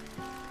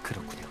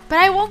 그렇군요. But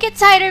I won't get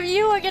tired of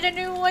you or get a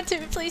new one to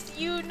replace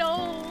you,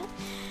 no.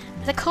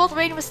 The cold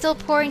rain was still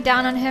pouring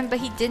down on him, but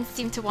he didn't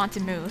seem to want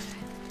to move.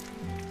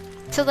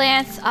 To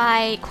Lance,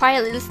 I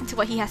quietly listened to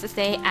what he has to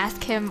say,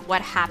 ask him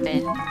what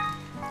happened.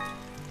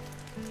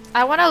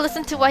 I want to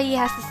listen to what he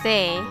has to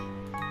say.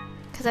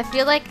 Because I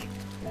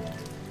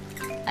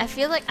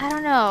feel like I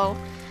don't know,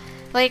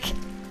 like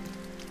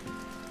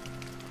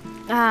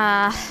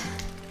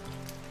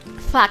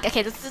fuck.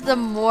 Okay, this is the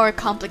more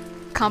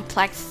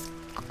complex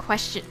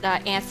question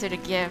answer to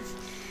give.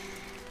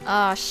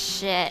 Oh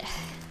shit.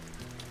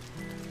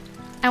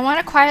 I want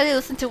to quietly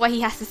listen to what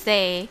he has to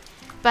say,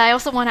 but I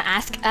also want to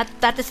ask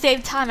at the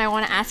same time. I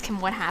want to ask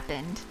him what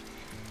happened.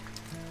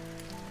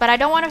 But I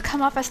don't want to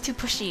come off as too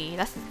pushy.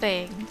 That's the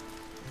thing.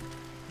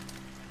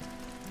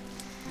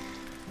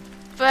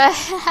 But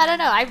I don't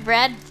know. I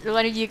read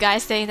one of you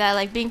guys saying that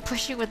like being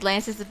pushy with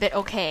Lance is a bit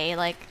okay.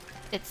 Like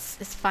it's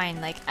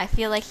fine. Like I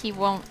feel like he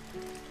won't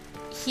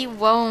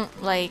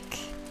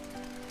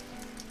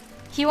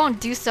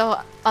do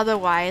so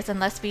otherwise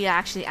unless we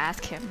actually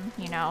ask him,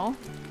 you know?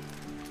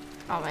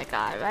 Oh my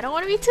god. I don't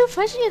want to be too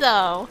pushy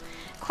though.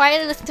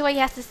 Quietly listen to what he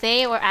has to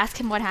say or ask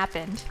him what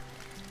happened.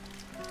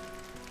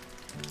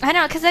 I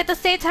know, because at the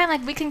same time,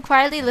 like, we can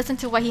quietly listen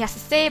to what he has to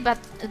say, but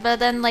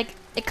then, like,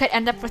 it could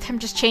end up with him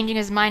just changing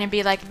his mind and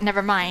be like,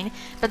 never mind.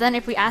 But then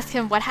if we ask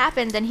him what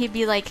happened, then he'd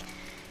be like,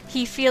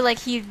 he'd feel like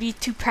he'd be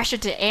too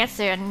pressured to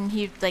answer, and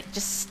he'd, like,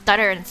 just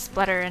stutter and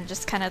splutter and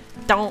just kind of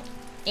don't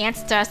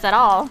answer us at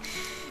all.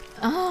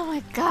 Oh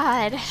my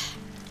god.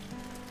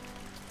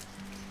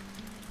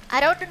 I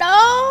don't know!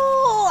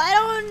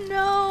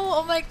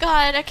 Oh my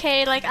god,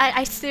 okay, like,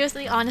 I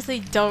seriously,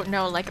 honestly don't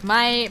know. Like,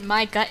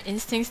 my gut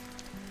instincts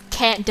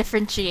can't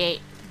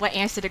differentiate what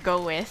answer to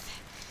go with.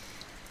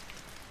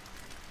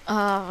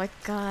 Oh my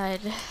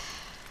god.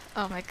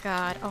 Oh my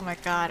god. Oh my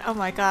god. Oh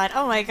my god.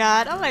 Oh my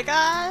god. Oh my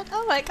god.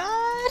 Oh my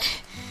god.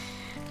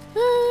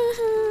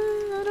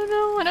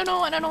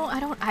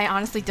 I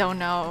honestly don't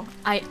know.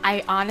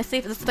 I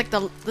honestly,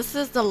 this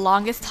is the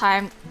longest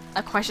time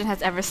a question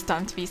has ever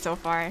stumped me so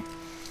far.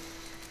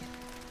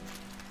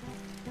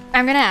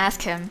 I'm gonna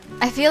ask him.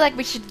 I feel like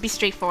we should be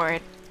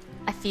straightforward.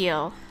 I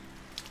feel.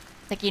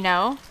 Like, you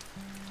know?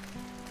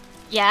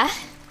 Yeah?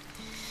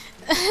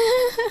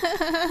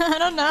 I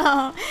don't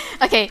know.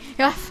 Okay,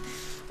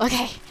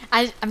 okay.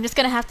 I'm just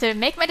gonna have to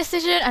make my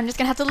decision. I'm just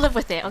gonna have to live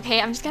with it, okay?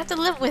 I'm just gonna have to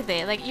live with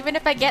it. Like, even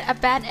if I get a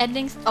bad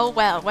ending, oh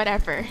well,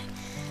 whatever.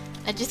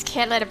 I just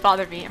can't let it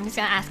bother me. I'm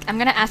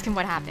gonna ask him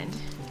what happened.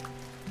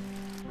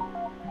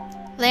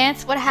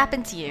 Lance, what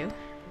happened to you?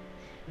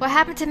 What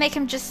happened to make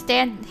him just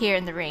stand here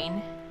in the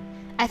rain?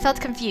 I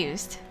felt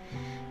confused.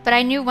 But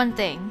I knew one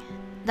thing.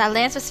 That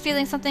Lance was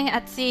feeling something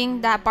at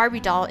seeing that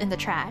Barbie doll in the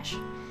trash.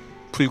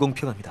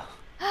 불공평합니다.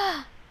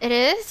 It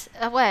is?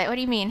 What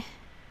do you mean?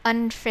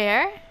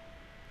 Unfair?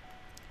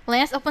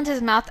 Lance opened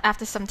his mouth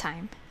after some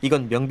time.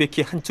 이건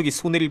명백히 한쪽이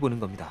손해를 보는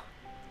겁니다.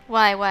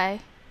 Why?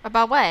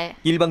 About what?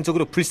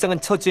 일방적으로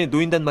불쌍한 처지에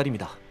놓인단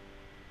말입니다.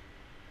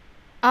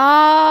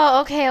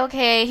 Oh,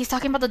 okay. He's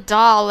talking about the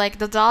doll. Like,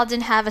 the doll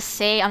didn't have a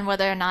say on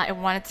whether or not it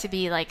wanted to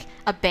be, like,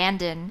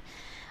 abandoned.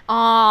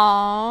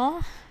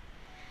 Aww.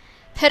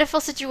 Pitiful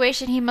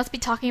situation. He must be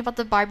talking about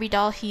the Barbie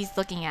doll he's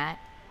looking at.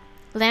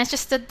 Lance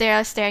just stood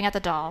there staring at the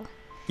doll.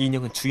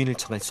 인형은 주인을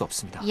정할 수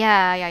없습니다.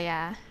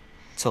 Yeah.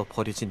 저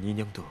버려진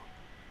인형도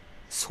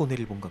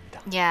손해를 본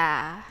겁니다.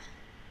 Yeah.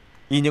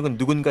 인형은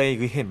누군가에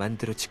의해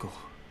만들어지고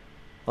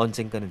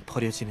언젠가는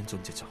버려지는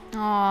존재죠.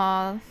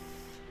 Aww.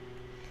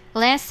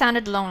 Lance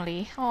sounded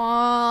lonely.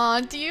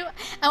 Aww,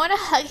 I want to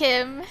hug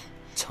him.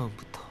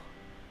 처음부터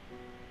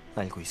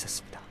알고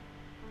있었습니다.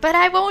 But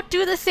I won't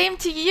do the same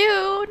to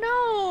you.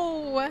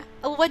 No.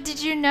 What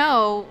did you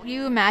know?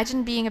 You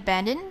imagined being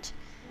abandoned?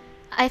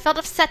 I felt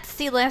upset to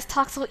see Lance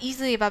talk so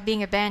easily about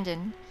being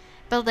abandoned.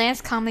 But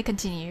Lance calmly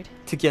continued.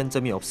 특이한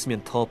점이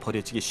없으면 더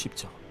버려지기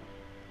쉽죠.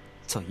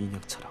 저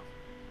인형처럼.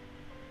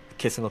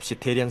 개성 없이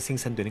대량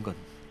생산되는 건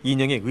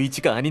인형의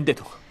의지가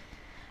아닌데도.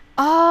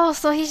 Oh,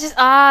 so he's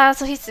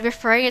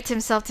referring it to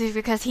himself too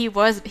because he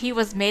was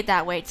made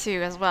that way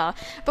too as well.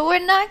 But we're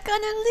not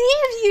gonna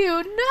leave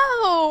you.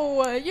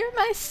 No, you're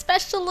my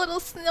special little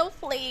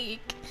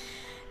snowflake.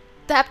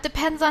 That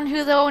depends on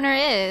who the owner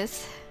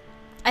is.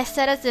 I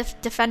said as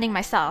if defending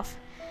myself.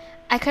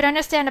 I could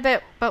understand a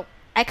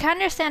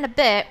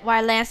bit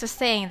why Lance was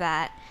saying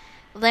that.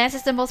 Lance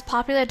is the most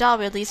popular doll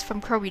released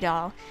from Kirby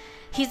Doll.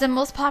 He's the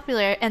most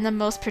popular and the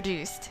most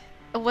produced.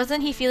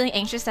 Wasn't he feeling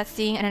anxious at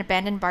seeing an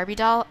abandoned Barbie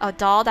doll, a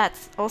doll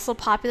that's also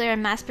popular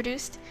and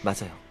mass-produced?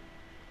 맞아요.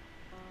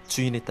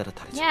 주인에 따라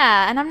다르죠.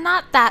 Yeah, and I'm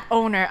not that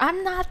owner.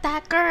 I'm not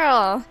that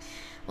girl.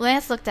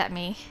 Lance looked at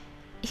me.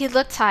 He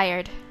looked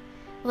tired.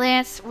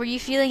 Lance, were you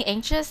feeling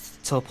anxious?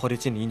 저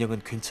버려진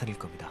인형은 괜찮을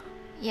겁니다.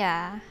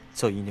 Yeah.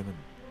 저 인형은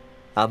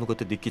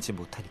아무것도 느끼지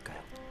못하니까요.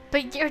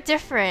 But you're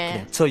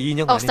different. 저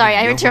인형 Oh, sorry,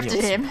 I 안에는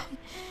interrupted 영혼이 him. 없습니다.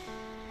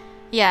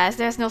 Yes,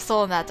 there's no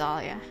soul in that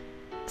doll, yeah.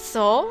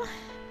 Soul?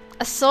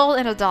 A soul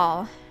in a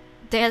doll.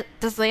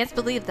 Does Lance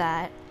believe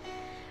that?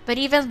 But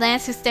even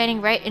Lance, who's standing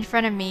right in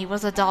front of me,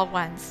 was a doll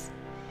once.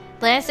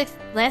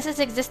 Lance's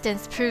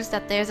existence proves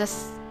that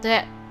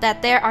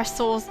that there are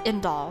souls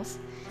in dolls.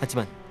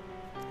 하지만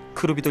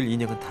크루비돌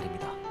인형은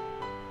다릅니다.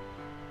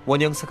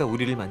 원형사가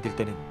우리를 만들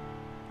때는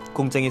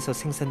공장에서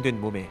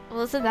생산된 몸에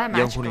Well, isn't that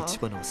영혼을 magical?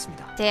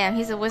 집어넣었습니다. Damn,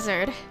 he's a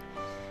wizard.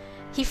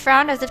 He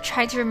frowned as if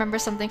trying to remember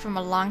something from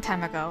a long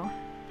time ago.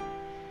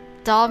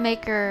 Doll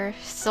maker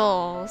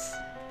souls.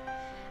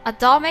 A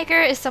doll maker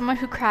is someone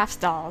who crafts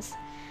dolls.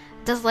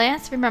 Does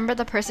Lance remember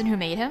the person who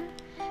made him?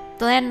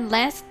 Then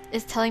Lance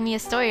is telling me a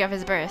story of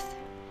his birth.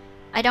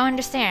 I don't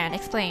understand.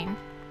 Explain.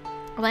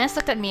 Lance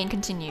looked at me and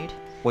continued.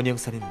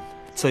 원형사는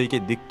저에게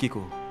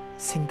느끼고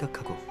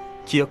생각하고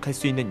기억할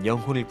수 있는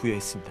영혼을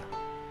부여했습니다.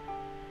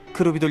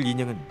 크로비돌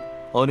인형은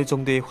어느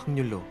정도의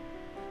확률로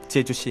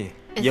제주시에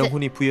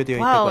영혼이 부여되어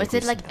있다고 Wow, 알고 is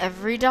it like 있습니다.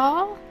 every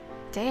doll?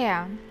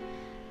 Damn.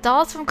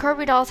 Dolls from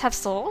Kirby dolls have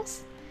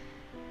souls?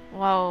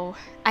 Whoa.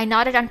 I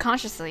nodded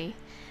unconsciously.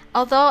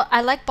 Although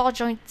I like ball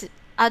joint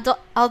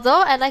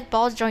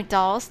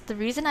dolls, the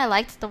reason I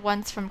liked the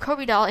ones from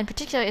Kirby doll in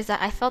particular is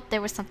that I felt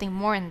there was something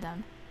more in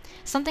them.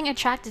 Something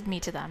attracted me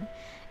to them.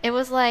 It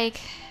was like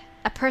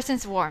a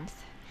person's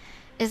warmth.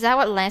 Is that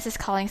what Lance is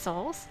calling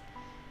souls?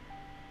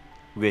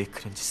 왜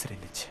그런 짓을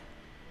했는지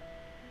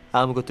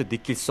아무것도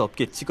느낄 수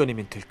없게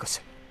찍어내면 될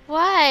것을.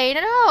 Why?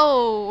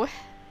 No!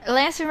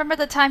 Lance remembered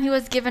the time he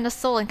was given a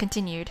soul and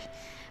continued.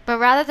 But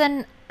rather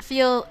than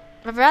feel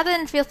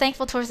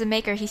thankful towards the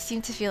maker, he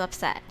seemed to feel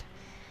upset.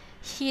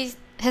 His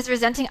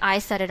resenting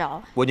eyes said it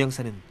all.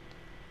 원형사는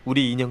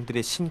우리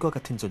인형들의 신과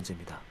같은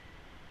존재입니다.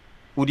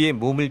 우리의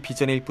몸을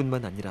빚어낼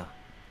뿐만 아니라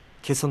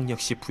개성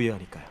역시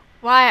부여하니까요.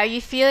 Why? Are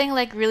you feeling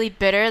like really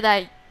bitter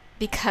that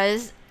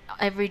because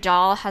every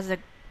doll has a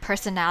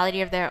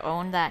personality of their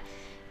own that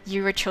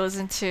you were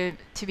chosen to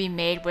be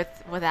made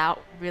without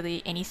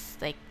really any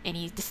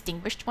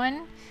distinguished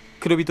one?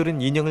 크로비돌은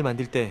인형을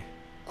만들 때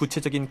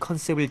구체적인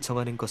컨셉을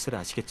정하는 것을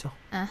아시겠죠?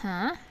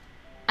 Uh-huh.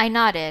 I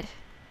nodded.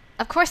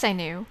 Of course I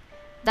knew.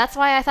 That's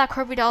why I thought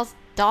Kirby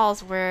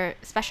dolls were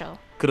special.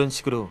 그런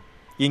식으로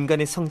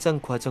인간의 성장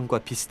과정과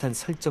비슷한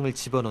설정을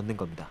집어넣는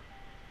겁니다.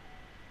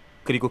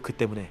 그리고 그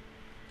때문에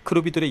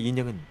크로비돌의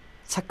인형은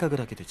착각을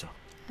하게 되죠.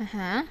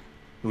 Uh-huh.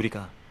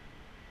 우리가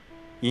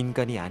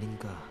인간이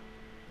아닌가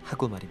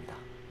하고 말입니다.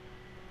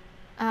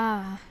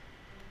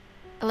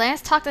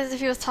 Lance talked as if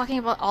he was talking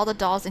about all the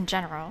dolls in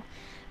general,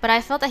 but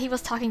I felt that he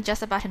was talking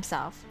just about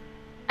himself.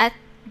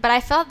 But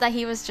I felt that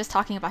he was just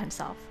talking about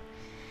himself.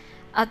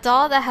 A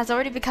doll that has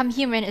already become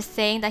human is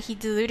saying that he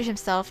deluded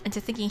himself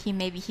into thinking he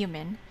may be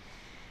human.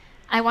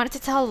 I wanted to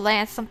tell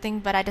Lance something,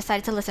 but I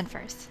decided to listen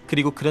first.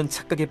 그리고 그런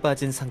착각에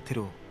빠진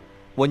상태로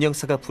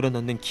원형사가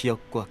불어넣는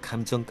기억과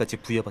감정까지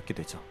부여받게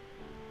되죠.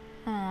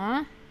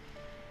 Aww.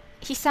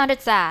 He sounded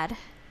sad,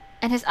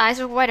 and his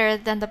eyes were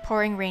wetter than the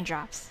pouring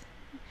raindrops.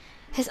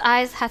 His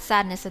eyes had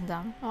sadness in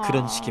them. Aww.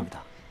 그런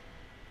식입니다.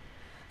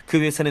 그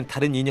회사는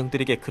다른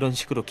인형들에게 그런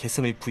식으로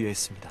개성을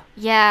부여했습니다.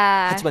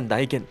 Yeah. 하지만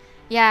나에겐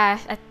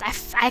Yeah,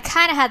 I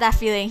kind of had that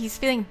feeling. He's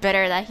feeling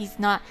bitter that he's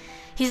not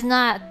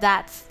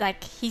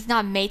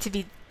made to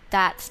be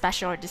that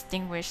special or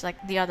distinguished like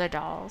the other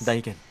dolls.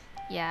 나에겐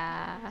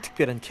Yeah.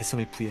 특별한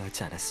개성을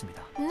부여하지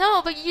않았습니다.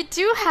 No, but you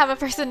do have a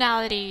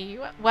personality.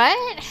 What?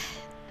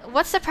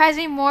 What surprised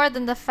me more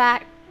than the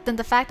fact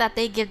that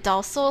they give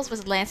dolls souls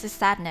was Lance's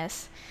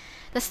sadness.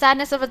 The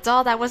sadness of a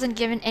doll that wasn't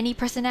given any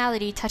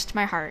personality touched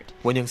my heart.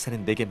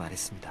 원형사는 내게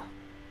말했습니다.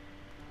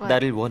 What?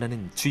 나를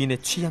원하는 주인의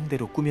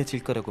취향대로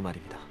꾸며질 거라고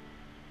말입니다.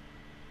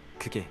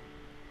 그게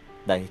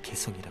나의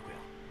개성이라고요.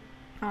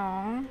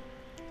 Aww.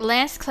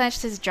 Lance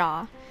clenched his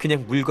jaw.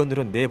 그냥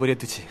물건으로 내버려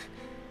두지.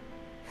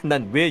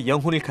 난 왜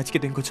영혼을 가지게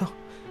된 거죠?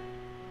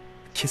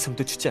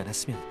 개성도 주지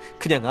않았으면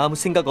그냥 아무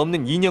생각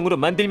없는 인형으로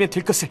만들면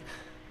될 것을.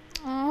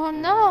 Oh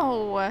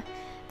no.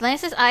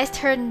 Lance's eyes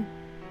turned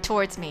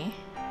towards me.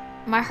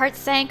 My heart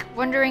sank,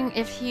 wondering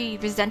if he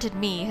resented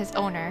me, his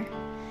owner.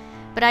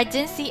 But I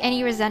didn't see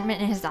any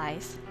resentment in his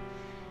eyes.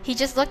 He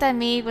just looked at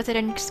me with an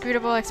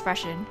inscrutable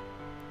expression.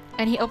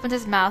 And he opened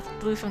his mouth,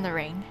 blue from the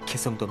rain.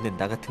 개성도 없는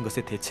나 같은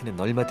것의 대체는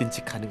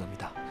얼마든지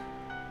가능합니다.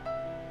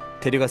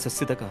 데려가서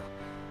쓰다가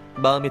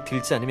마음에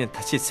들지 않으면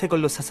다시 새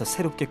걸로 사서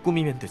새롭게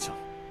꾸미면 되죠.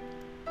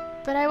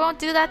 But I won't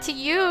do that to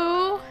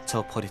you.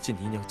 저 버려진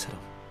인형처럼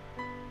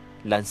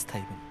란스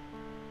타입은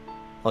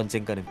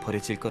언젠가는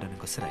버려질 거라는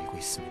것을 알고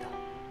있습니다.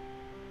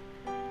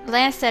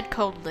 Lance said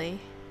coldly.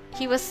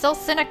 He was so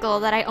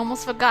cynical that I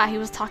almost forgot he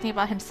was talking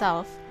about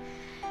himself.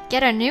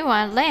 Get a new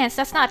one? Lance,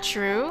 that's not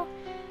true.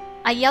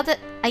 I yelled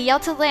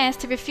to Lance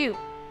to refute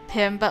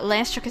him, but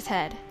Lance shook his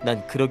head.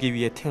 난 그러기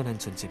위해 태어난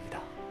존재입니다.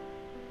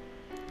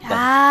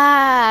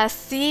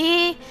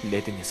 See?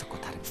 레드 녀석과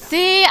다릅니다.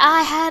 See,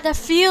 I had a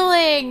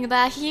feeling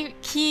that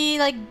he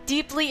like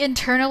deeply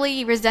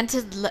internally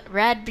resented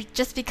Red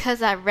just because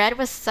that Red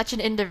was such an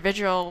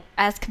individual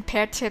as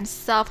compared to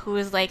himself, who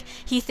is like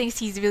he thinks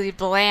he's really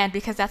bland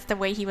because that's the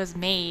way he was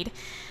made.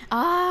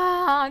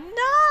 No!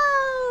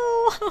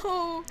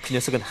 그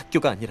녀석은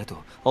학교가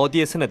아니라도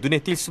어디에서나 눈에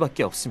띌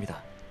수밖에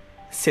없습니다.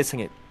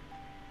 세상에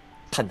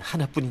단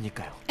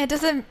하나뿐이니까요. It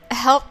doesn't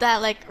help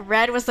that like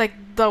Red was like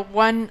the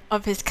one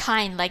of his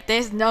kind. Like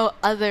there's no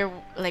other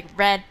like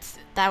Reds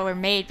that were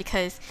made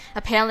because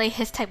apparently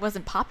his type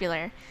wasn't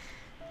popular.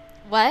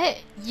 What?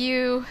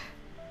 You?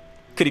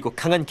 그리고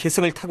강한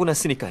개성을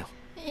타고났으니까요.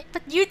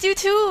 But you do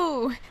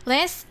too.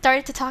 Lance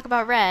started to talk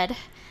about Red.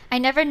 I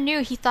never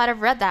knew he thought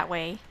of Red that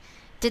way.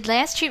 Did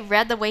Lance treat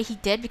Red the way he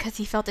did because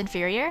he felt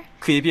inferior?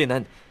 그에 비해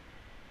난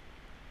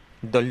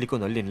널리고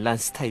널린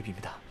란스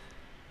타입입니다.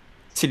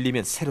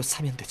 질리면 새로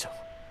사면 되죠.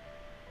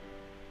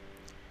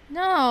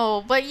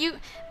 No, but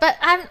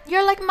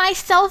you're like my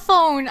cell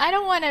phone. I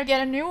don't want to get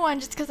a new one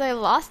just because I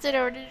lost it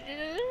or.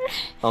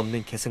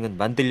 없는 개성은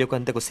만들려고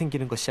한다고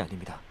생기는 것이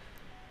아닙니다.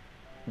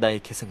 나의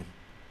개성은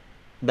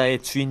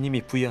나의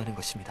주인님이 부여하는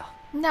것입니다.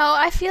 No,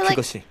 I feel like.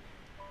 그것이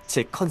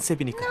제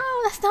컨셉이니까요.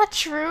 No, that's not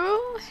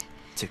true.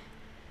 즉,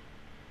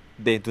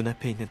 내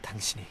눈앞에 있는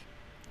당신이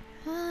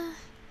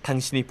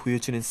당신이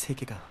보여주는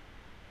세계가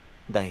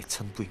나의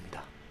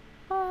전부입니다.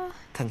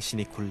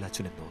 당신이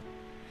골라주는 옷,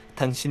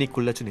 당신이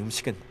골라준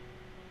음식은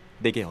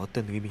내게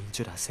어떤 의미인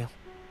줄 아세요?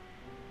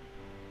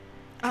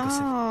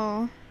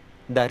 그것은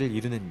나를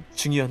이루는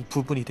중요한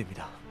부분이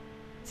됩니다.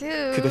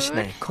 Dude. 그것이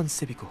나의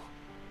컨셉이고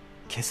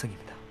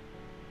개성입니다.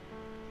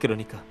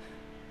 그러니까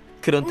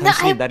그런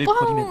당신이 나를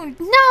버리면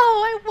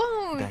No, I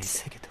won't. 나의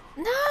세계도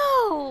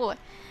No.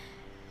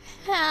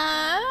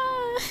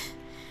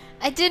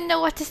 I didn't know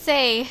what to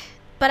say,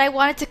 but I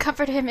wanted to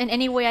comfort him in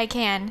any way I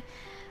can.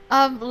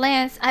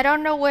 Lance, I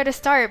don't know where to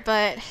start,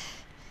 but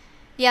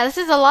yeah, this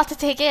is a lot to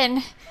take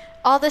in.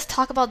 All this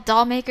talk about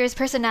doll makers,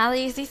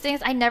 personalities, these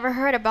things I never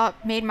heard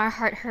about made my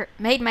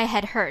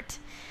head hurt.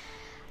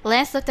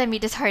 Lance looked at me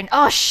disheartened.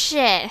 Oh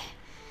shit!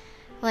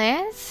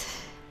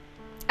 Lance?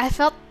 I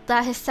felt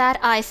that his sad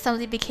eyes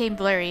suddenly became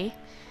blurry.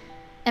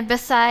 And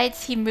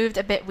besides, he moved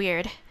a bit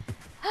weird.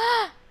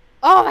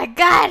 Oh my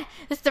god!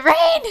 It's the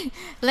rain!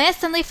 Lance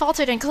suddenly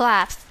faltered and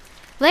collapsed.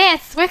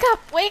 Lance, wake up!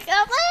 Wake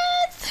up,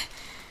 Lance!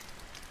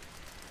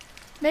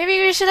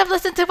 Maybe we should have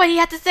listened to what he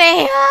had to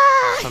say.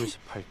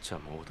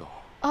 38.5도.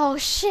 Oh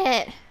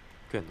shit.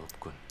 꽤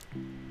높군.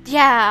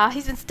 Yeah,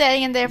 he's been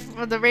staying in there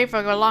for the rain for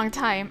a long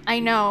time. I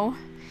know.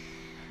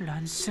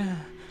 란스.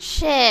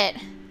 Shit.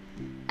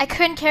 I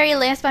couldn't carry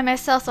Lance by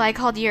myself, so I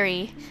called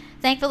Yuri.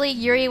 Thankfully,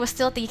 Yuri was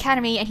still at the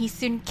academy, and he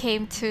soon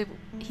came to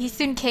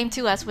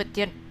us with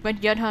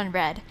Yunho and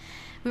Red.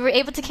 We were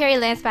able to carry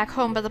Lance back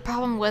home, but the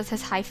problem was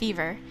his high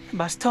fever.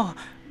 마스터,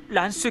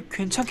 란스 He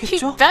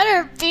괜찮겠죠?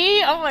 better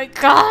be. Oh my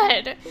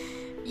god.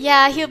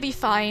 Yeah, he'll be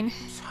fine.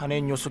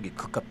 사내 녀석이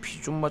그깟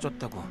피 좀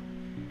맞았다고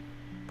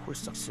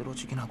폴싹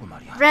쓰러지긴 하고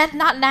말이야. Red,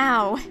 not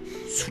now.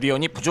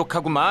 수련이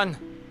부족하구만.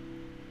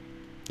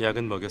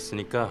 약은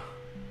먹였으니까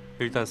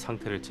일단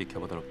상태를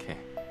지켜보도록 해.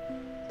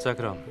 자,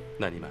 그럼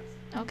난 이만.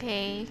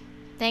 Okay.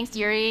 Thanks,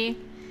 Yuri.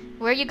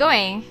 Where are you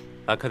going?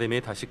 아카데미에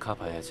다시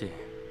가봐야지.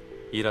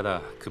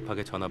 일하다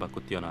급하게 전화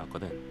받고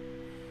뛰어나왔거든.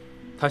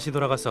 다시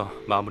돌아가서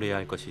마무리해야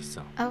할 것이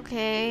있어.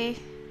 Okay.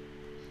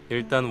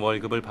 일단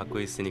월급을 받고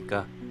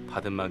있으니까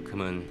받은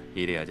만큼은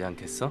일해야지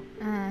않겠어?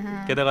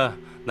 Uh-huh. 게다가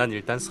난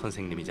일단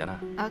선생님이잖아.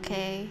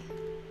 Okay.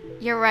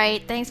 You're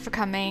right. Thanks for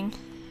coming.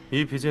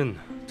 이 빚은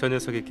저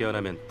녀석이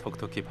깨어나면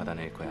톡톡히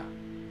받아낼 거야.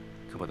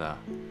 그보다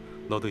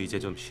너도 이제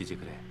좀 쉬지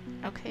그래.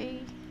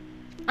 Okay.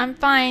 I'm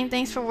fine.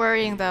 Thanks for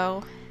worrying,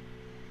 though.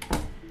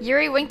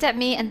 Yuri winked at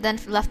me and then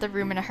left the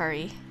room in a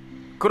hurry.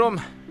 그럼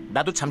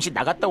나도 잠시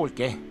나갔다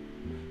올게.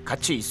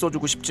 같이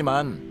있어주고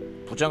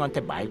싶지만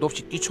부장한테 말도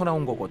없이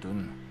뛰쳐나온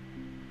거거든.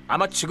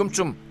 아마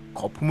지금쯤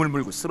거품을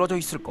물고 쓰러져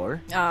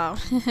있을걸.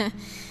 Oh.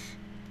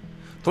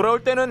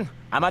 돌아올 때는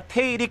아마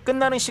퇴일이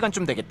끝나는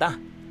시간쯤 되겠다.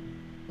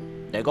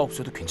 내가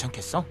없어도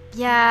괜찮겠어?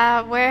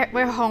 Yeah,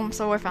 we're home,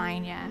 so we're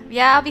fine.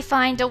 Yeah, I'll be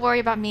fine. Don't worry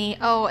about me.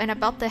 Oh, and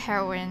about the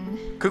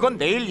heroin. 그건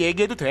내일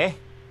얘기해도 돼.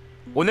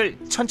 오늘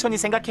천천히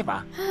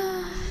생각해봐.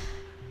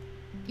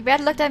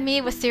 Red looked at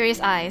me with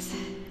serious eyes.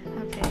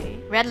 Okay.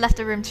 Red left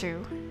the room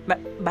too.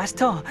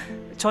 마스터,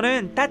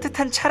 저는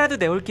따뜻한 차라도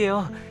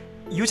내올게요.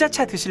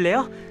 유자차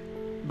드실래요?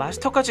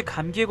 마스터까지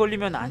감기에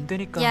걸리면 안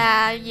되니까.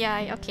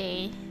 Yeah,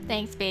 okay.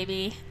 Thanks,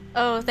 baby.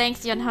 Oh,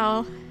 thanks,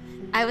 Yunho.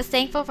 I was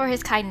thankful for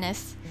his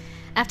kindness.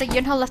 After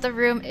Yunho left the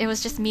room, it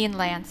was just me and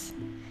Lance.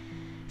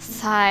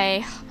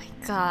 Sigh. Oh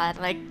my god,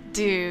 like,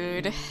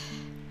 dude.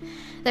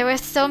 There were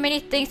so many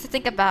things to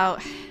think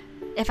about.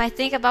 If I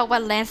think about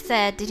what Lance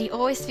said, did he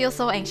always feel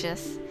so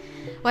anxious?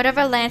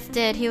 Whatever Lance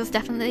did, he was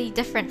definitely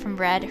different from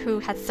Red, who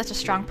had such a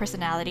strong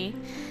personality.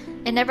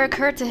 It never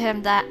occurred to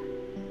him that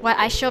what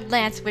I showed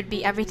Lance would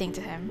be everything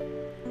to him.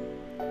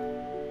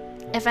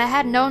 If I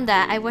had known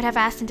that, I would have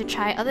asked him to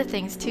try other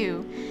things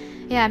too.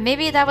 Yeah,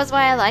 maybe that was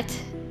why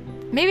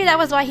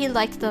he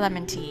liked the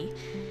lemon tea.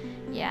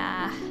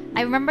 Yeah,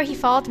 I remember he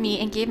followed me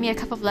and gave me a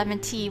cup of lemon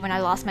tea when I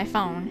lost my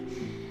phone.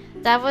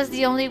 That was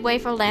the only way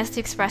for Lance to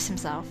express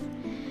himself.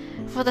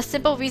 For the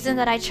simple reason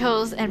that I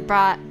chose and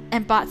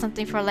bought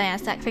something for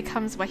Lance that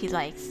becomes what he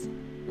likes.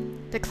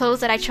 The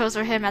clothes that I chose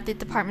for him at the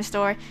department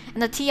store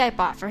and the tea I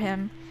bought for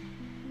him.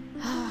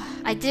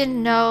 I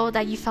didn't know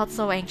that you felt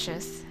so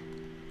anxious.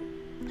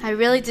 I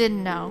really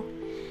didn't know.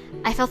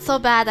 I felt so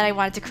bad that I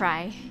wanted to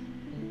cry.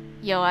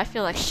 Yo, I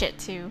feel like shit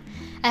too.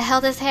 I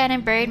held his hand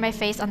and buried my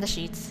face on the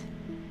sheets.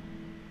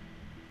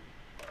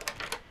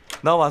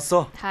 나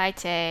왔어. Hi,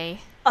 Tay.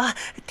 아,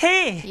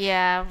 테이!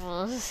 Yeah,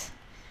 well...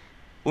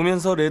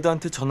 오면서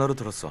레드한테 전화로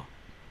들었어.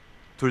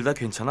 둘 다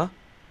괜찮아?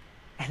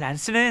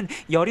 란스는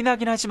열이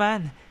나긴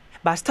하지만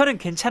마스터는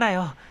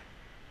괜찮아요.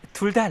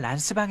 둘 다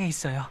란스방에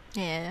있어요.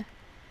 Yeah.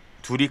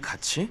 둘이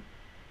같이?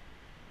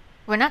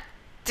 We're not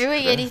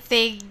doing 그래.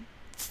 anything.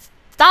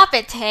 Stop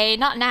it, Tay.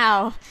 Not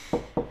now.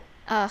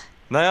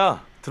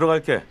 나야,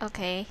 들어갈게.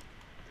 Okay.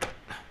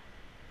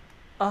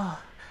 어,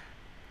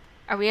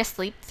 Are we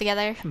asleep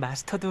together?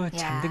 마스터도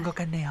잠든 것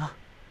같네요.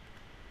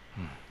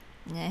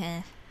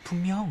 Yeah.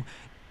 분명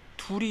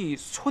둘이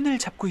손을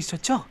잡고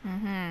있었죠?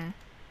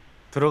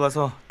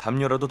 들어가서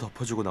담요라도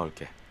덮어주고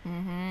나올게.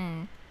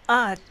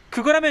 아,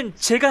 그거라면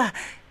제가...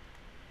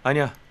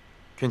 아니야,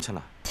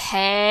 괜찮아.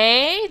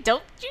 Tay,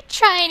 don't you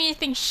try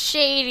anything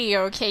shady,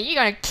 okay? You're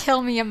gonna kill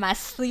me in my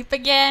sleep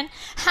again,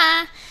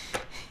 huh?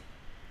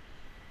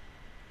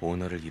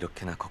 오너를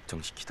이렇게나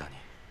걱정시키다니.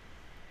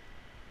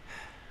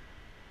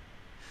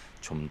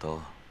 좀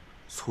더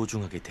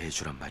소중하게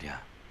대해주란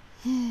말이야.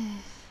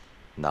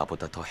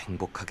 나보다 더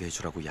행복하게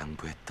해주라고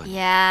양보했더니.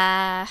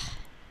 Yeah.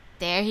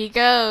 There he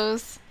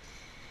goes.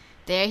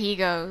 There he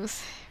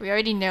goes. We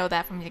already know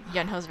that from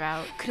Yunho's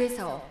route.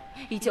 그래서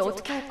이제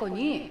어떻게 할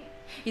거니?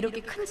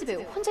 이렇게 큰 집에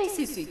혼자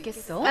있을 수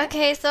있겠어?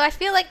 Okay, so I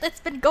feel like that's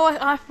been going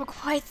on for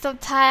quite some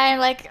time.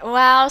 Like,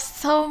 wow,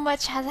 so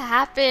much has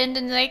happened,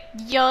 and like,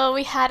 yo,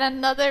 we had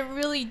another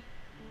really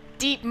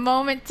deep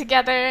moment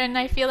together, and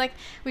I feel like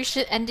we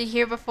should end it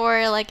here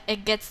before like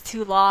it gets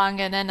too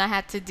long, and then I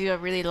have to do a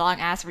really long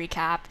ass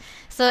recap.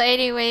 So,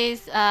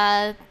 anyways,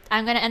 I'm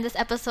gonna end this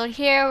episode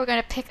here. We're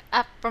gonna pick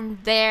up from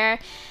there,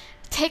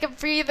 take a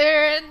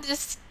breather, and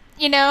just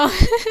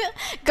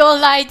go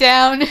lie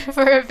down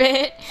for a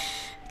bit.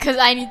 Because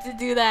I need to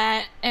do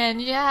that.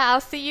 And yeah,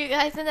 I'll see you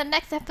guys in the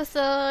next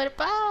episode.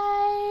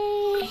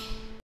 Bye!